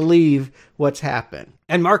can't believe what's happened.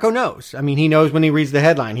 And Marco knows. I mean, he knows when he reads the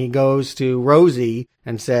headline. He goes to Rosie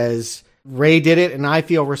and says, Ray did it, and I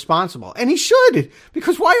feel responsible. And he should,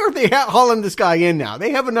 because why aren't they hauling this guy in now?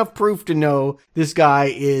 They have enough proof to know this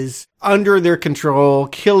guy is under their control,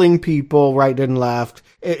 killing people right and left.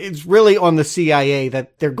 It's really on the CIA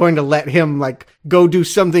that they're going to let him, like, go do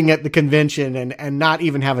something at the convention and not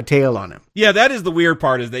even have a tail on him. Yeah, that is the weird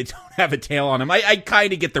part, is they don't have a tail on him. I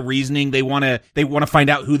kind of get the reasoning. They want to find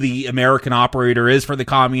out who the American operator is for the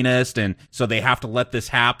communist, and so they have to let this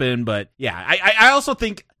happen. But yeah, I also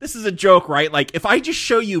think this is a joke, right? Like, if I just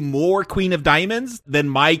show you more Queen of Diamonds, then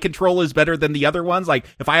my control is better than the other ones. Like,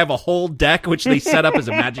 if I have a whole deck, which they set up as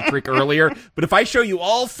a magic trick earlier, but if I show you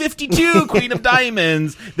all 52 Queen of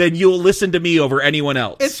Diamonds, then you'll listen to me over anyone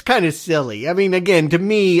else. It's kind of silly. I mean, again, to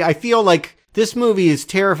me, I feel like This movie is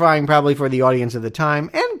terrifying probably for the audience of the time,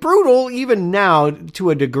 and brutal even now to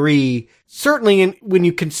a degree. Certainly when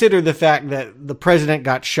you consider the fact that the president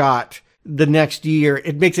got shot the next year,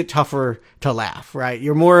 it makes it tougher to laugh, right?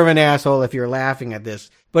 You're more of an asshole if you're laughing at this.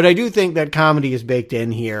 But I do think that comedy is baked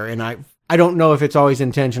in here, and I don't know if it's always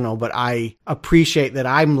intentional, but I appreciate that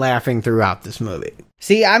I'm laughing throughout this movie.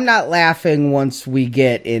 See, I'm not laughing once we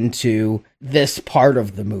get into this part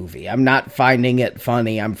of the movie. I'm not finding it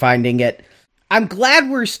funny. I'm glad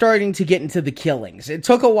we're starting to get into the killings. It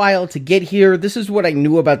took a while to get here. This is what I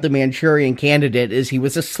knew about the Manchurian Candidate, is he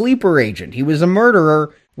was a sleeper agent. He was a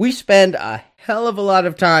murderer. We spend a hell of a lot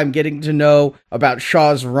of time getting to know about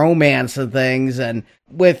Shaw's romance and things, and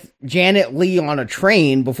with Janet Leigh on a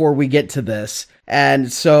train before we get to this.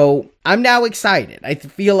 And so I'm now excited. I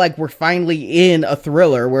feel like we're finally in a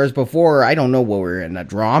thriller, whereas before, I don't know what we're in, a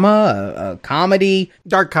drama, a comedy.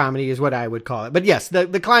 Dark comedy is what I would call it. But yes,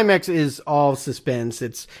 the climax is all suspense.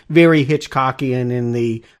 It's very Hitchcockian in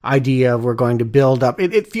the idea of we're going to build up.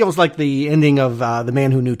 It feels like the ending of The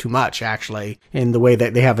Man Who Knew Too Much, actually, in the way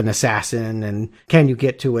that they have an assassin and can you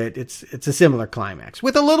get to it? It's a similar climax.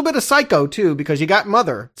 With a little bit of Psycho, too, because you got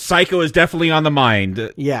Mother. Psycho is definitely on the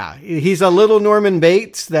mind. Yeah, he's a little Norman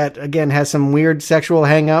Bates that, again, has some weird sexual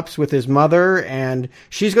hang-ups with his mother, and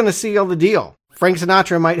she's going to seal the deal. Frank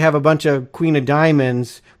Sinatra might have a bunch of Queen of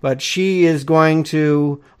Diamonds, but she is going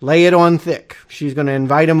to lay it on thick. She's going to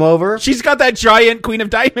invite him over. She's got that giant Queen of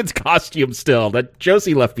Diamonds costume still that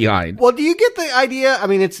Josie left behind. Well, do you get the idea? I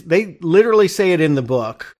mean, they literally say it in the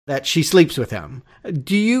book that she sleeps with him.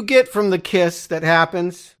 Do you get from the kiss that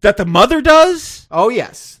happens? That the mother does? Oh,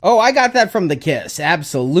 yes. Oh, I got that from the kiss.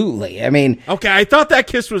 Absolutely. I mean... Okay, I thought that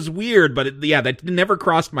kiss was weird, but that never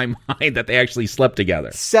crossed my mind that they actually slept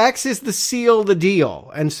together. Sex is the seal the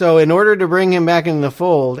deal. And so in order to bring him back in the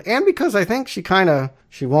fold, and because I think she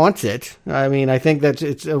wants it. I mean, I think that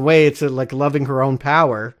it's like loving her own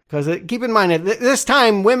power. Because keep in mind, at this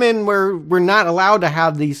time, women were not allowed to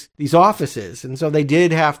have these offices. And so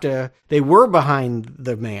they were behind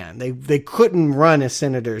the man. They couldn't run as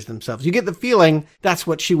senators themselves. You get the feeling that's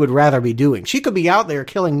what she would rather be doing. She could be out there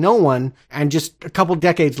killing no one, and just a couple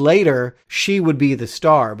decades later, she would be the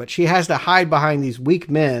star. But she has to hide behind these weak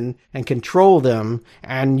men and control them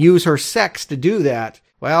and use her sex to do that.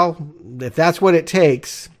 Well, if that's what it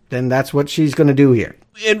takes, then that's what she's going to do here.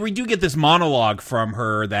 And we do get this monologue from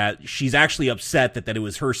her that she's actually upset that it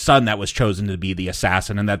was her son that was chosen to be the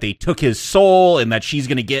assassin and that they took his soul and that she's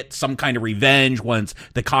going to get some kind of revenge once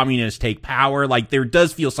the communists take power. Like, there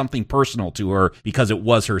does feel something personal to her because it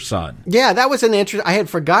was her son. Yeah, that was an interest. I had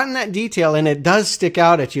forgotten that detail, and it does stick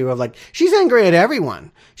out at you of like, she's angry at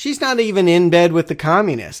everyone. She's not even in bed with the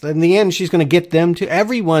communists. In the end, she's going to get them to,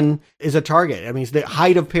 everyone is a target. I mean, it's the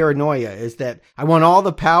height of paranoia is that I want all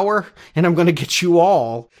the power and I'm going to get you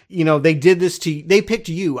all. You know, they did this to you. They picked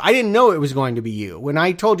you. I didn't know it was going to be you. When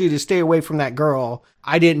I told you to stay away from that girl,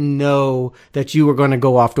 I didn't know that you were going to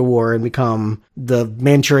go off to war and become the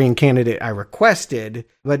Manchurian Candidate I requested.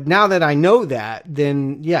 But now that I know that,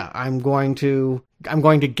 then yeah, I'm going to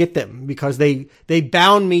get them because they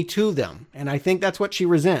bound me to them. And I think that's what she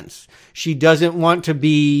resents. She doesn't want to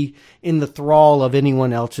be in the thrall of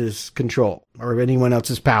anyone else's control or anyone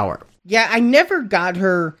else's power. Yeah, I never got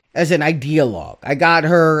her as an ideologue. I got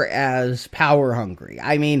her as power hungry.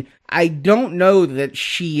 I mean, I don't know that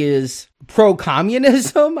she is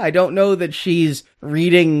pro-communism. I don't know that she's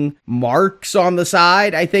reading Marx on the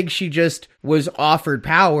side. I think she just was offered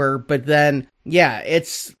power, but then, yeah,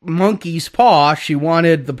 it's monkey's paw. She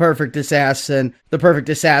wanted the perfect assassin. The perfect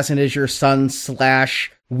assassin is your son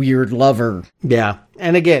 / weird lover. Yeah.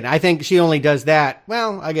 And again, I think she only does that.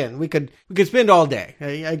 Well, again, we could spend all day.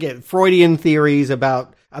 Again, Freudian theories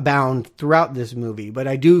abound throughout this movie, but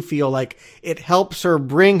I do feel like it helps her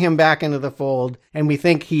bring him back into the fold, and we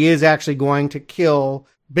think he is actually going to kill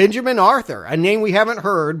Benjamin Arthur, a name we haven't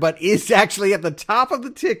heard, but is actually at the top of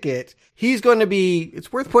the ticket. He's going to be,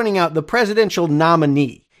 it's worth pointing out, the presidential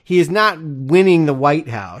nominee. He is not winning the White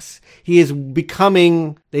House. He is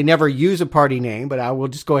becoming, they never use a party name, but I will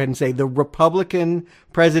just go ahead and say the Republican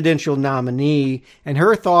presidential nominee. And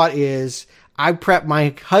her thought is, I prepped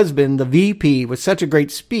my husband, the VP, with such a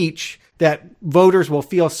great speech that voters will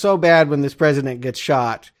feel so bad when this president gets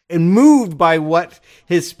shot and moved by what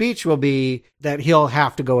his speech will be that he'll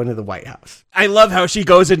have to go into the White House. I love how she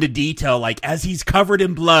goes into detail, like, as he's covered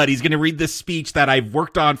in blood, he's going to read this speech that I've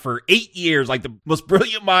worked on for 8 years. Like, the most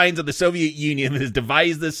brilliant minds of the Soviet Union has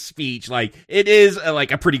devised this speech. Like, it is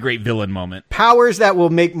a pretty great villain moment. Powers that will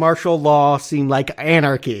make martial law seem like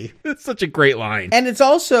anarchy. It's such a great line. And it's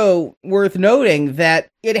also worth noting that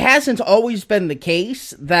it hasn't always been the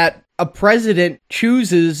case that a president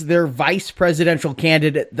chooses their vice presidential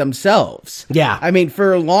candidate themselves. Yeah. I mean,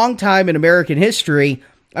 for a long time in American history,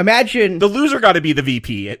 imagine... The loser got to be the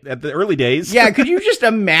VP at the early days. Yeah, could you just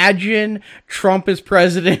imagine Trump as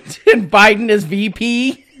president and Biden as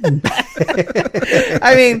VP?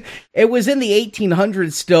 I mean, it was in the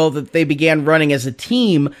 1800s still that they began running as a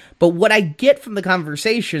team, but what I get from the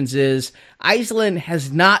conversations is Iceland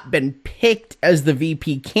has not been picked as the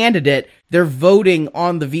VP candidate. They're voting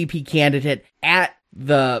on the VP candidate at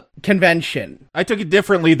the convention. I took it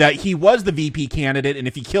differently, that he was the VP candidate, and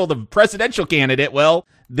if he killed a presidential candidate, well,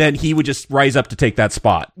 then he would just rise up to take that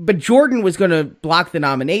spot. But Jordan was going to block the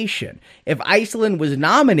nomination. If Iceland was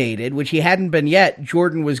nominated, which he hadn't been yet,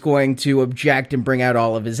 Jordan was going to object and bring out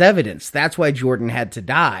all of his evidence. That's why Jordan had to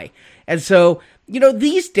die. And so,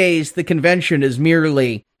 these days, the convention is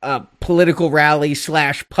merely a political rally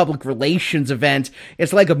 / public relations event.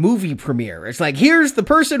 It's like a movie premiere. It's like, here's the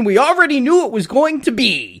person we already knew it was going to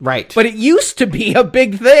be. Right. But it used to be a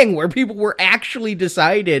big thing where people were actually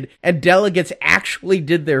decided and delegates actually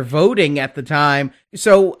did their voting at the time.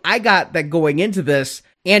 So I got that going into this,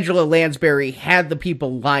 Angela Lansbury had the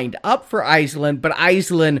people lined up for Iceland, but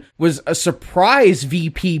Iceland was a surprise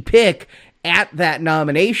VP pick at that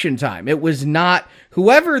nomination time. It was not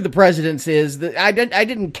whoever the president is. I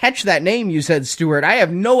didn't catch that name you said, Stuart. I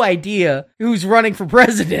have no idea who's running for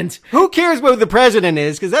president. Who cares who the president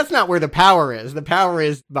is? Because that's not where the power is. The power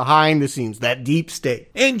is behind the scenes, that deep state.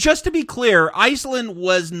 And just to be clear, Iceland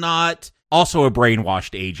was not also a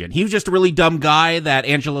brainwashed agent. He was just a really dumb guy that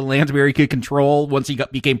Angela Lansbury could control once he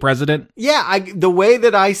became president. Yeah, the way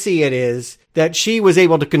that I see it is that she was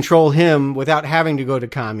able to control him without having to go to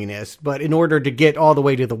communist. But in order to get all the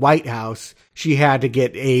way to the White House, she had to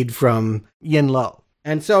get aid from Yin Lo.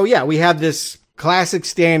 And so, yeah, we have this classic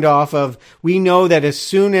standoff of, we know that as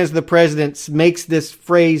soon as the president makes this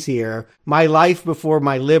phrase here, my life before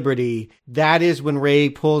my liberty, that is when Ray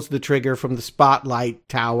pulls the trigger from the spotlight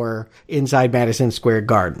tower inside Madison Square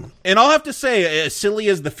Garden. And I'll have to say, as silly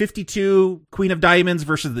as the 52 Queen of Diamonds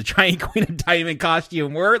versus the giant Queen of Diamond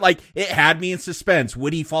costume were, it had me in suspense.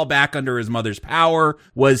 Would he fall back under his mother's power?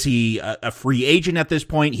 Was he a free agent at this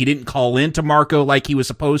point? He didn't call in to Marco like he was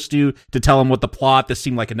supposed to tell him what the plot. This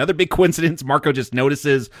seemed like another big coincidence. Marco just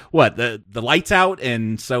notices, the light's out,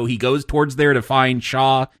 and so he goes towards there to find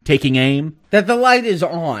Shaw taking aim. That the light is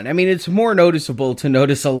on. I mean, it's more noticeable to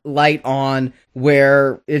notice a light on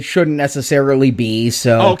where it shouldn't necessarily be,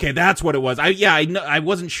 so... Okay, that's what it was. I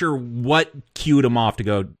wasn't sure what cued him off to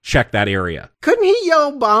go check that area. Couldn't he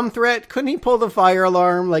yell bomb threat? Couldn't he pull the fire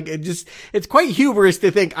alarm? It's quite hubris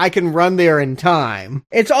to think I can run there in time.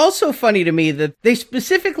 It's also funny to me that they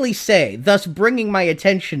specifically say, thus bringing my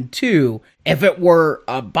attention to, if it were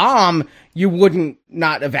a bomb, you wouldn't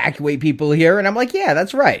not evacuate people here. And I'm like, yeah,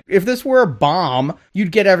 that's right. If this were a bomb,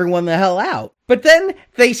 you'd get everyone the hell out. But then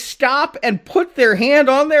they stop and put their hand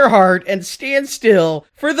on their heart and stand still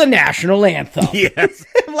for the national anthem. Yes.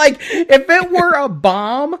 If it were a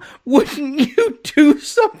bomb, wouldn't you do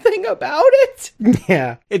something about it?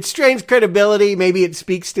 Yeah. It strains credibility. Maybe it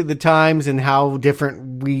speaks to the times and how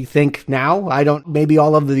different we think now. Maybe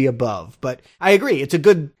all of the above. But I agree. It's a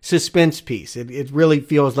good suspense piece. It really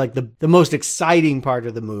feels like the most exciting part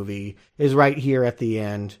of the movie is right here at the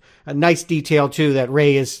end. A nice detail, too, that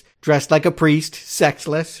Ray is dressed like a priest,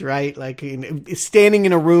 sexless, right? Standing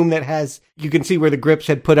in a room that has, you can see where the Grips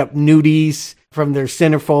had put up nudies from their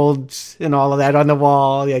centerfolds and all of that on the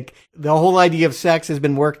wall. The whole idea of sex has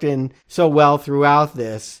been worked in so well throughout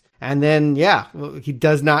this. And then, he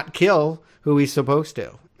does not kill who he's supposed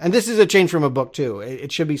to. And this is a change from a book, too.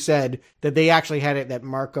 It should be said that they actually had it that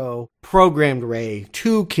Marco programmed Ray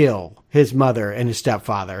to kill his mother and his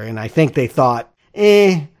stepfather. And I think they thought,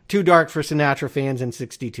 too dark for Sinatra fans in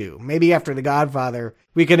 62. Maybe after The Godfather,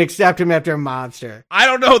 we can accept him after a monster. I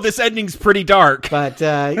don't know. This ending's pretty dark. But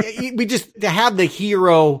we just, to have the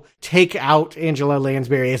hero take out Angela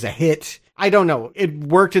Lansbury as a hit, I don't know. It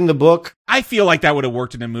worked in the book. I feel like that would have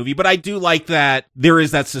worked in a movie, but I do like that there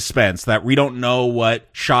is that suspense that we don't know what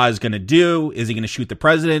Shaw is going to do. Is he going to shoot the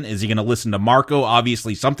president? Is he going to listen to Marco?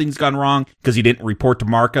 Obviously, something's gone wrong because he didn't report to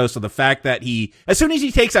Marco. So the fact that as soon as he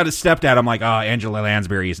takes out his stepdad, I'm like, Angela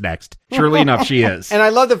Lansbury is next. Surely enough, she is. And I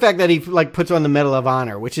love the fact that he puts on the Medal of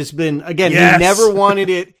Honor, which has been, again, yes. He never wanted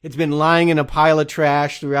it. It's been lying in a pile of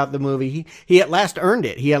trash throughout the movie. He at last earned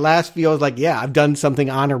it. He at last feels like, I've done something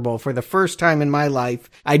honorable. For the first time in my life,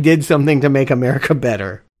 I did something to make America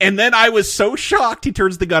better. And then I was so shocked he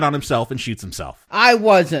turns the gun on himself and shoots himself. I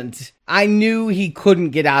wasn't. I knew he couldn't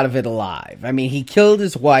get out of it alive. I mean, he killed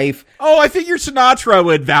his wife. Oh, I figured Sinatra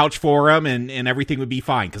would vouch for him and everything would be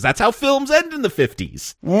fine, because that's how films end in the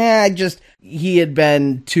 50s. Yeah, he had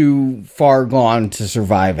been too far gone to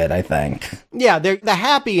survive it, I think. Yeah, the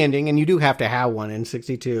happy ending, and you do have to have one in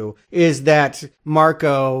 62, is that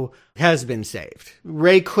Marco has been saved.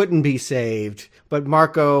 Ray couldn't be saved, but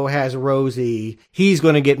Marco has Rosie. He's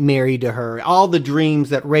going to get married to her. All the dreams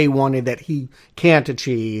that Ray wanted that he can't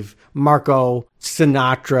achieve, Marco,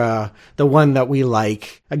 Sinatra, the one that we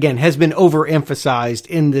like, again, has been overemphasized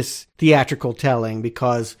in this theatrical telling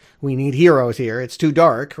because we need heroes here. It's too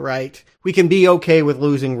dark, right? We can be okay with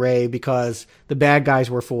losing Ray because the bad guys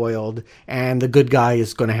were foiled and the good guy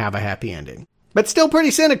is going to have a happy ending. But still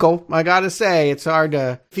pretty cynical, I gotta say. It's hard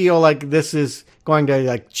to feel like this is going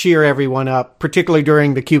to cheer everyone up, particularly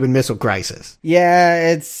during the Cuban Missile Crisis.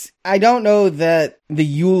 Yeah, I don't know that the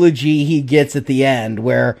eulogy he gets at the end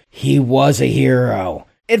where he was a hero,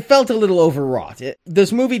 it felt a little overwrought.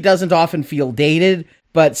 This movie doesn't often feel dated,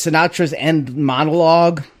 but Sinatra's end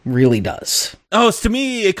monologue really does. Oh, to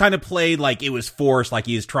me, it kind of played like it was forced, like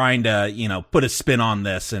he was trying to, put a spin on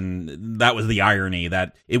this, and that was the irony,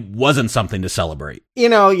 that it wasn't something to celebrate.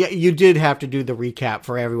 You did have to do the recap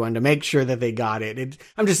for everyone to make sure that they got it.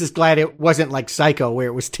 I'm just as glad it wasn't like Psycho, where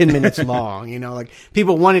it was 10 minutes long,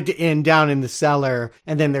 people wanted to end down in the cellar,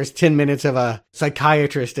 and then there's 10 minutes of a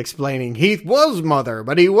psychiatrist explaining he was mother,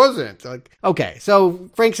 but he wasn't. Okay, so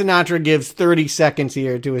Frank Sinatra gives 30 seconds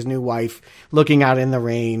here to his new wife, looking out in the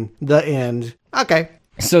rain, the end. Okay.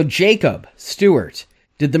 So Jacob Stewart,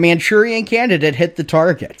 did the Manchurian Candidate hit the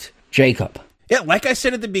target? Jacob. Yeah, like I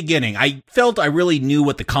said at the beginning, I felt I really knew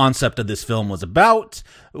what the concept of this film was about.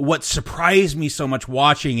 What surprised me so much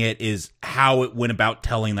watching it is how it went about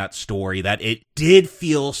telling that story, that it did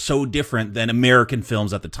feel so different than American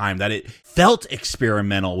films at the time, that it felt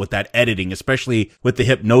experimental with that editing, especially with the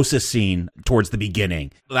hypnosis scene towards the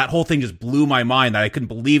beginning. That whole thing just blew my mind, that I couldn't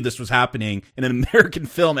believe this was happening in an American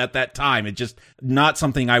film at that time. It's just not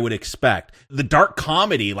something I would expect. The dark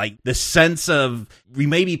comedy, the sense of we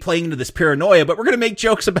may be playing into this paranoia, but we're going to make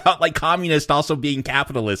jokes about communists also being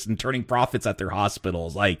capitalists and turning profits at their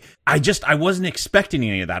hospitals. I wasn't expecting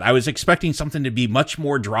any of that. I was expecting something to be much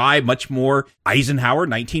more dry, much more Eisenhower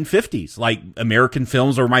 1950s, like American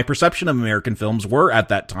films, or my perception of American films were at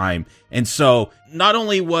that time. And so not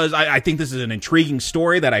only was I think this is an intriguing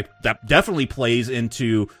story that definitely plays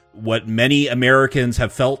into what many Americans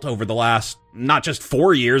have felt over the last, not just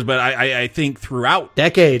 4 years, but I think throughout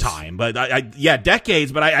decades time, but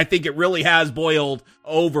decades, but I think it really has boiled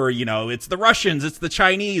over. It's the Russians, it's the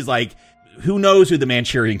Chinese, who knows who the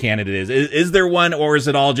Manchurian Candidate is? Is there one, or is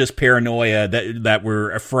it all just paranoia that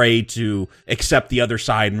we're afraid to accept the other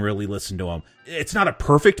side and really listen to them? It's not a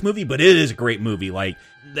perfect movie, but it is a great movie.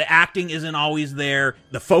 The acting isn't always there.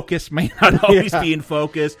 The focus may not always be in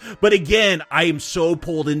focus. But again, I am so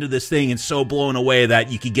pulled into this thing and so blown away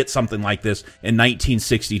that you could get something like this in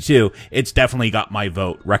 1962. It's definitely got my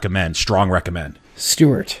vote. Recommend. Strong recommend.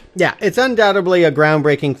 Stewart. Yeah, it's undoubtedly a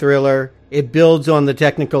groundbreaking thriller. It builds on the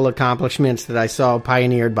technical accomplishments that I saw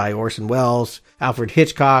pioneered by Orson Welles, Alfred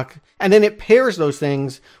Hitchcock, and then it pairs those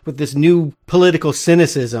things with this new political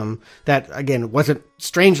cynicism that, again,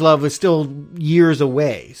 Strangelove was still years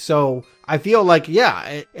away. So I feel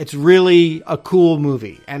it's really a cool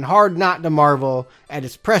movie, and hard not to marvel at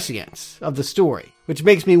its prescience of the story, which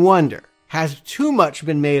makes me wonder, has too much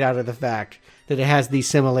been made out of the fact that it has these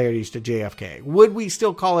similarities to JFK? Would we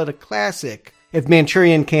still call it a classic if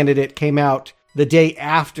Manchurian Candidate came out the day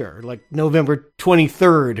after, November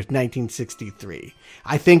 23rd, 1963?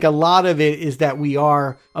 I think a lot of it is that we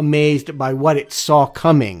are amazed by what it saw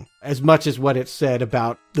coming as much as what it said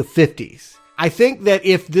about the 50s. I think that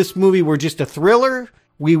if this movie were just a thriller,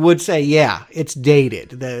 we would say, yeah, it's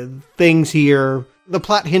dated. The things here, the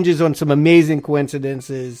plot hinges on some amazing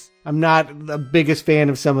coincidences. I'm not the biggest fan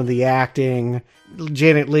of some of the acting.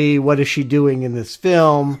 Janet Leigh, what is she doing in this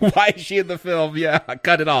film? Why is she in the film? Yeah,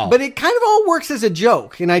 cut it all. But it kind of all works as a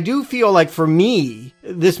joke. And I do feel like, for me,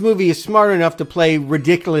 this movie is smart enough to play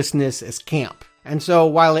ridiculousness as camp. And so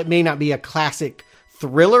while it may not be a classic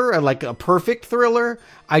thriller, or a perfect thriller,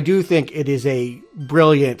 I do think it is a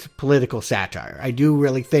brilliant political satire. I do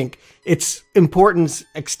really think its importance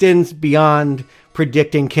extends beyond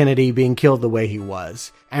predicting Kennedy being killed the way he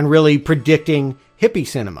was, and really predicting hippie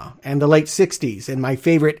cinema and the late 60s and my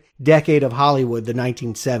favorite decade of Hollywood, the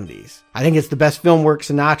 1970s. I think it's the best film work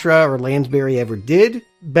Sinatra or Lansbury ever did.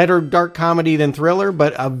 Better dark comedy than thriller,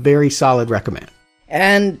 but a very solid recommend.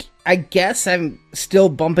 And I guess I'm still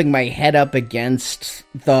bumping my head up against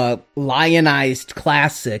the lionized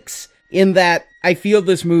classics in that I feel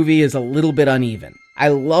this movie is a little bit uneven. I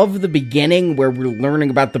love the beginning where we're learning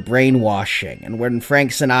about the brainwashing and when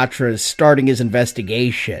Frank Sinatra is starting his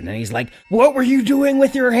investigation and he's like, what were you doing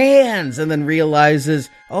with your hands? And then realizes,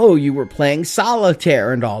 oh, you were playing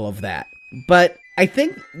solitaire and all of that. But I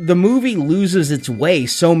think the movie loses its way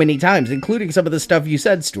so many times, including some of the stuff you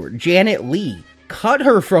said, Stuart. Janet Leigh. Cut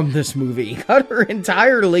her from this movie. Cut her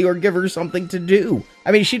entirely or give her something to do.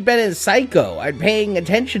 I mean, she'd been in Psycho. I'm paying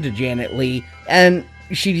attention to Janet Leigh, and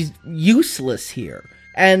she's useless here.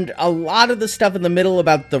 And a lot of the stuff in the middle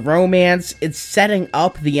about the romance, it's setting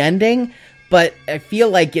up the ending, but I feel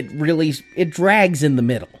like it drags in the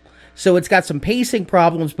middle. So it's got some pacing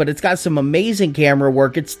problems, but it's got some amazing camera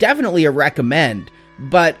work. It's definitely a recommend,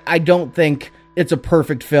 but I don't think it's a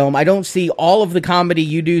perfect film. I don't see all of the comedy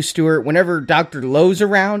you do, Stuart. Whenever Dr. Lowe's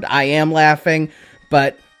around, I am laughing,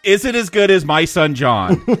 but is it as good as My Son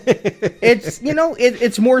John?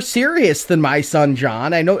 It's more serious than My Son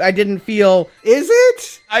John. I know I didn't feel... Is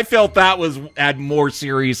it? I felt that had more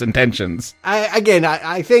serious intentions.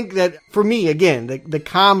 I think that, for me, again, the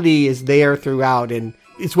comedy is there throughout, and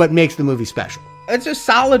it's what makes the movie special. It's a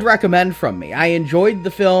solid recommend from me. I enjoyed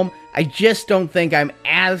the film. I just don't think I'm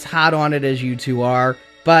as hot on it as you two are,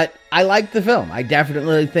 but I like the film. I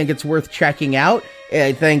definitely think it's worth checking out.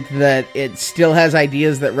 I think that it still has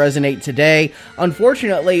ideas that resonate today.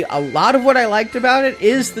 Unfortunately, a lot of what I liked about it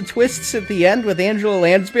is the twists at the end with Angela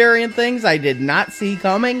Lansbury and things I did not see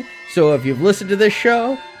coming. So if you've listened to this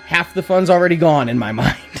show, half the fun's already gone in my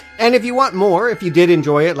mind. And if you want more, if you did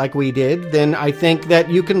enjoy it like we did, then I think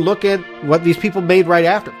that you can look at what these people made right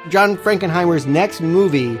after. John Frankenheimer's next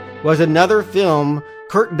movie was another film.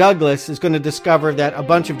 Kirk Douglas is going to discover that a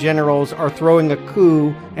bunch of generals are throwing a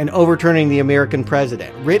coup and overturning the American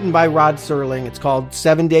president. Written by Rod Serling. It's called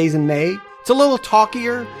 7 Days in May. It's a little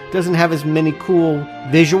talkier, doesn't have as many cool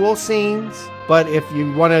visual scenes, but if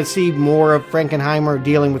you want to see more of Frankenheimer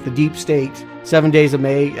dealing with the deep state, 7 Days of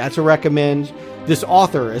May, that's a recommend. This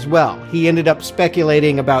author as well, he ended up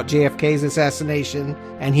speculating about JFK's assassination,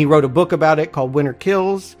 and he wrote a book about it called Winter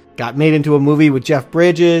Kills. Got made into a movie with Jeff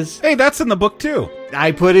Bridges. Hey, that's in the book too.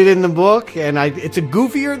 I put it in the book, and it's a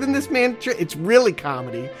goofier than this man. It's really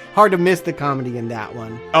comedy. Hard to miss the comedy in that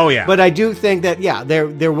one. Oh, yeah. But I do think that,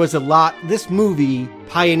 there was a lot. This movie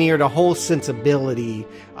pioneered a whole sensibility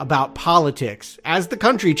about politics as the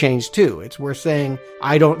country changed, too. It's worth saying,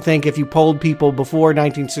 I don't think if you polled people before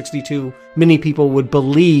 1962, many people would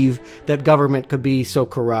believe that government could be so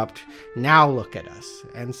corrupt. Now look at us.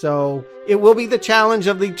 And so it will be the challenge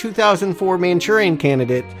of the 2004 Manchurian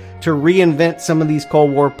Candidate to reinvent some of these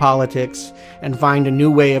Cold War politics and find a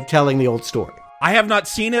new way of telling the old story. I have not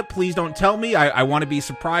seen it. Please don't tell me. I want to be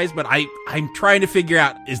surprised, but I'm trying to figure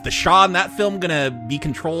out, is the Shah in that film going to be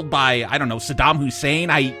controlled by, I don't know, Saddam Hussein?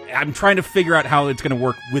 I'm trying to figure out how it's going to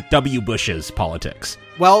work with W. Bush's politics.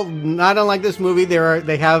 Well, not unlike this movie,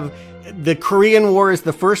 they have the Korean War is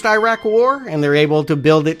the first Iraq War, and they're able to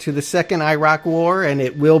build it to the second Iraq War, and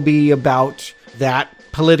it will be about that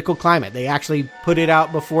political climate. They actually put it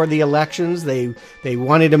out before the elections. They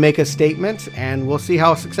wanted to make a statement, and we'll see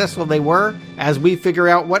how successful they were as we figure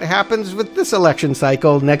out what happens with this election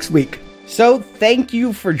cycle next week. So, thank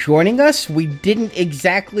you for joining us. We didn't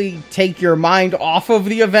exactly take your mind off of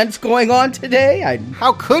the events going on today.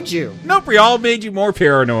 How could you? Nope, we all made you more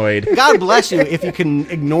paranoid. God bless you if you can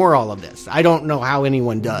ignore all of this. I don't know how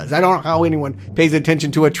anyone does. I don't know how anyone pays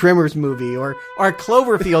attention to a Tremors movie or a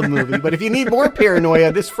Cloverfield movie. But if you need more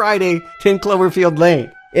paranoia, this Friday, 10 Cloverfield Lane.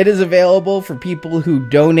 It is available for people who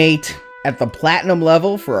donate at the platinum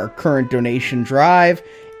level for our current donation drive.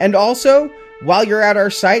 And also, while you're at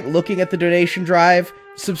our site looking at the donation drive,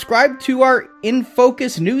 subscribe to our In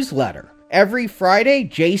Focus newsletter. Every Friday,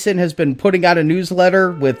 Jason has been putting out a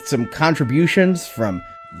newsletter with some contributions from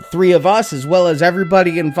three of us, as well as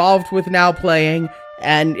everybody involved with Now Playing,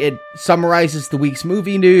 and it summarizes the week's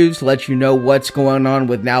movie news, lets you know what's going on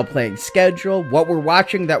with Now Playing's schedule, what we're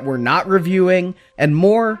watching that we're not reviewing, and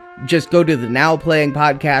more. Just go to the Now Playing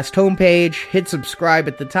podcast homepage, hit subscribe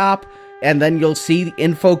at the top, and then you'll see the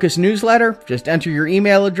In Focus newsletter. Just enter your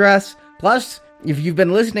email address. Plus, if you've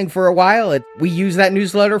been listening for a while, we use that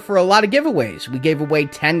newsletter for a lot of giveaways. We gave away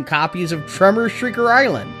 10 copies of Tremors Shrieker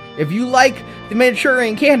Island. If you like The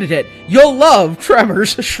Manchurian Candidate, you'll love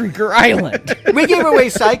Tremors Shrieker Island. We gave away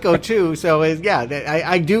Psycho, too, so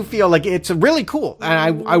I do feel like it's really cool.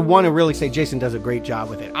 And I want to really say Jason does a great job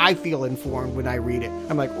with it. I feel informed when I read it.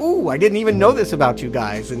 I'm like, ooh, I didn't even know this about you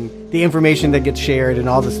guys. And the information that gets shared and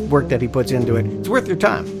all this work that he puts into it, it's worth your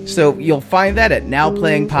time. So you'll find that at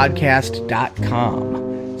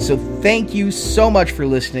nowplayingpodcast.com. So thank you so much for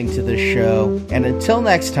listening to this show. And until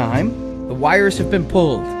next time, The wires have been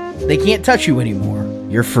pulled. They can't touch you anymore.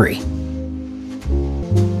 You're free.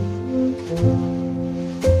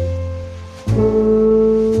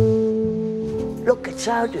 Look, it's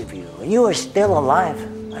out of you, and you are still alive.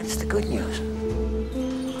 That's the good news.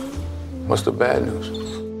 What's the bad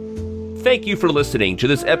news? Thank you for listening to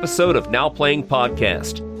this episode of Now Playing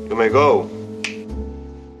Podcast. You may go.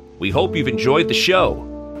 We hope you've enjoyed the show.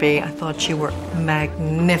 I thought you were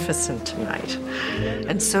magnificent tonight.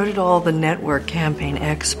 And so did all the network campaign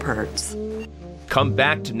experts. Come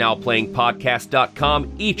back to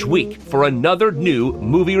NowPlayingPodcast.com each week for another new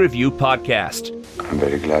movie review podcast. I'm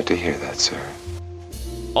very glad to hear that, sir.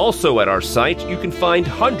 Also at our site, you can find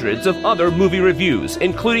hundreds of other movie reviews,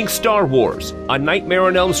 including Star Wars, A Nightmare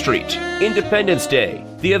on Elm Street, Independence Day,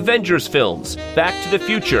 the Avengers films, Back to the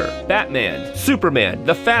Future, Batman, Superman,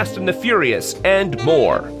 The Fast and the Furious, and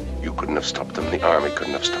more. You couldn't have stopped them. The Army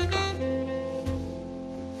couldn't have stopped them.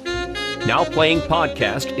 Now Playing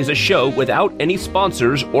Podcast is a show without any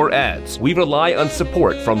sponsors or ads. We rely on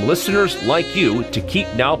support from listeners like you to keep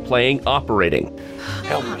Now Playing operating.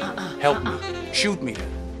 Help me. Help me. Shoot me.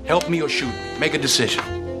 Help me or shoot me. Make a decision.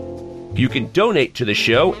 You can donate to the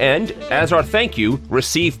show and, as our thank you,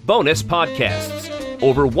 receive bonus podcasts.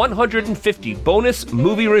 Over 150 bonus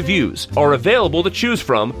movie reviews are available to choose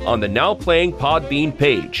from on the Now Playing Podbean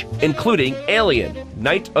page, including Alien,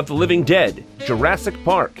 Night of the Living Dead, Jurassic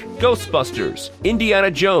Park, Ghostbusters, Indiana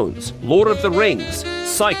Jones, Lord of the Rings,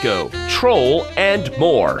 Psycho, Troll, and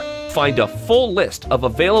more. Find a full list of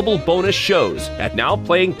available bonus shows at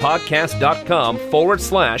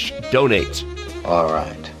nowplayingpodcast.com/donate. All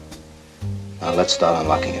right. Now let's start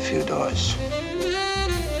unlocking a few doors.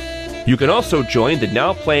 You can also join the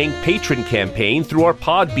Now Playing Patron campaign through our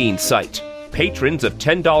Podbean site. Patrons of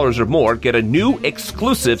 $10 or more get a new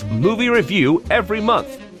exclusive movie review every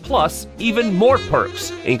month, plus even more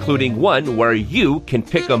perks, including one where you can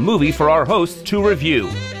pick a movie for our hosts to review.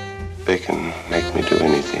 They can make me do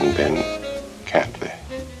anything, Ben, can't they?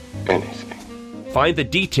 Anything. Find the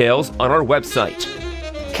details on our website.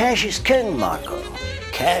 Cash is king, Marco.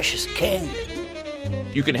 Cash is king.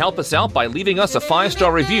 You can help us out by leaving us a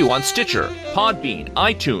 5-star review on Stitcher, Podbean,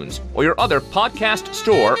 iTunes, or your other podcast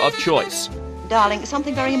store of choice. Darling,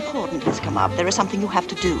 something very important has come up. There is something you have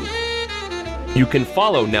to do. You can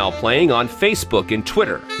follow Now Playing on Facebook and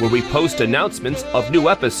Twitter, where we post announcements of new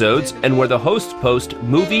episodes and where the hosts post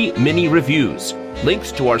movie mini reviews.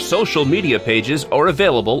 Links to our social media pages are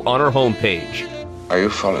available on our homepage. Are you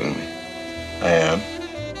following me? I am.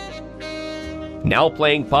 Now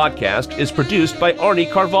Playing Podcast is produced by Arnie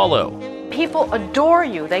Carvalho. People adore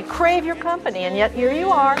you. They crave your company. And yet here you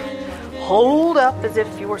are, holed up as if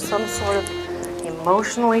you were some sort of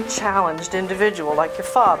emotionally challenged individual like your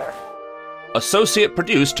father. Associate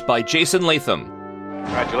produced by Jason Latham.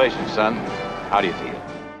 Congratulations, son. How do you feel?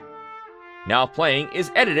 Now Playing is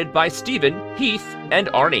edited by Stephen, Heath, and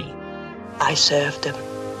Arnie. I served them.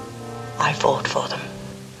 I fought for them.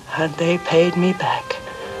 And they paid me back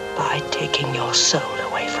by taking your soul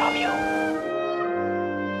away from you.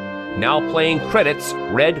 Now Playing credits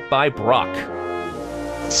read by Brock.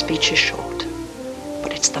 The speech is short,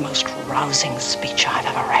 but it's the most rousing speech I've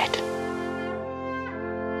ever read.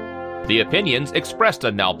 The opinions expressed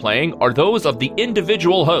on Now Playing are those of the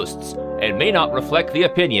individual hosts and may not reflect the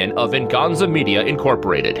opinion of Venganza Media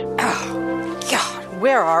Incorporated. Oh, God,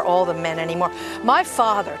 where are all the men anymore? My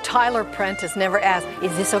father, Tyler Prentice, never asked,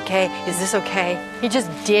 is this okay? Is this okay? He just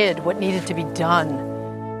did what needed to be done.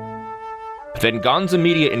 Venganza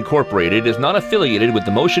Media Incorporated is not affiliated with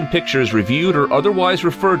the motion pictures reviewed or otherwise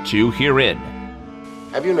referred to herein.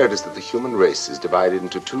 Have you noticed that the human race is divided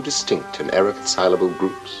into two distinct and irreconcilable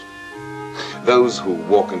groups? Those who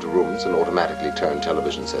walk into rooms and automatically turn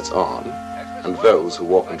television sets on, and those who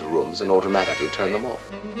walk into rooms and automatically turn them off.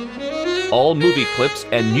 All movie clips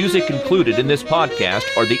and music included in this podcast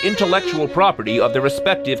are the intellectual property of their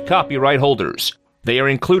respective copyright holders. They are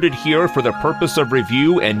included here for the purpose of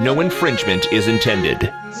review and no infringement is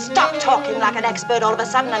intended. Stop talking like an expert all of a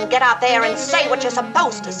sudden and get out there and say what you're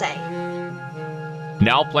supposed to say.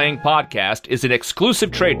 Now Playing Podcast is an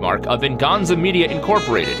exclusive trademark of Venganza Media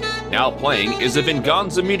Incorporated. Now Playing is a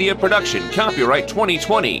Venganza Media production, copyright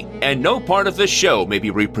 2020, and no part of this show may be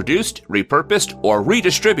reproduced, repurposed, or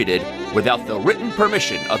redistributed without the written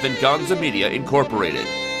permission of Venganza Media Incorporated.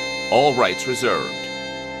 All rights reserved.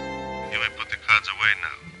 You may put the cards away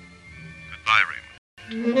now. Goodbye,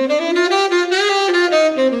 Raymond.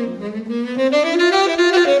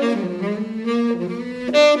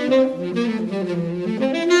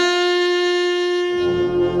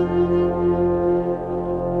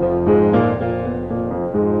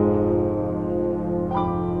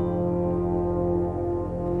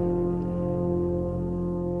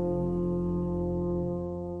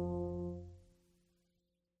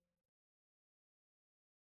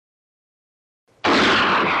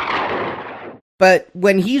 But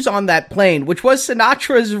when he's on that plane, which was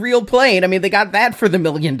Sinatra's real plane, I mean, they got that for the $1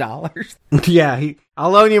 million. Yeah, I'll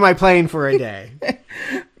loan you my plane for a day.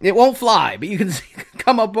 It won't fly, but you can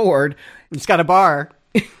come aboard. It's got a bar.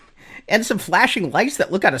 And some flashing lights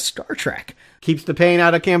that look out of Star Trek. Keeps the pain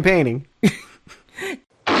out of campaigning.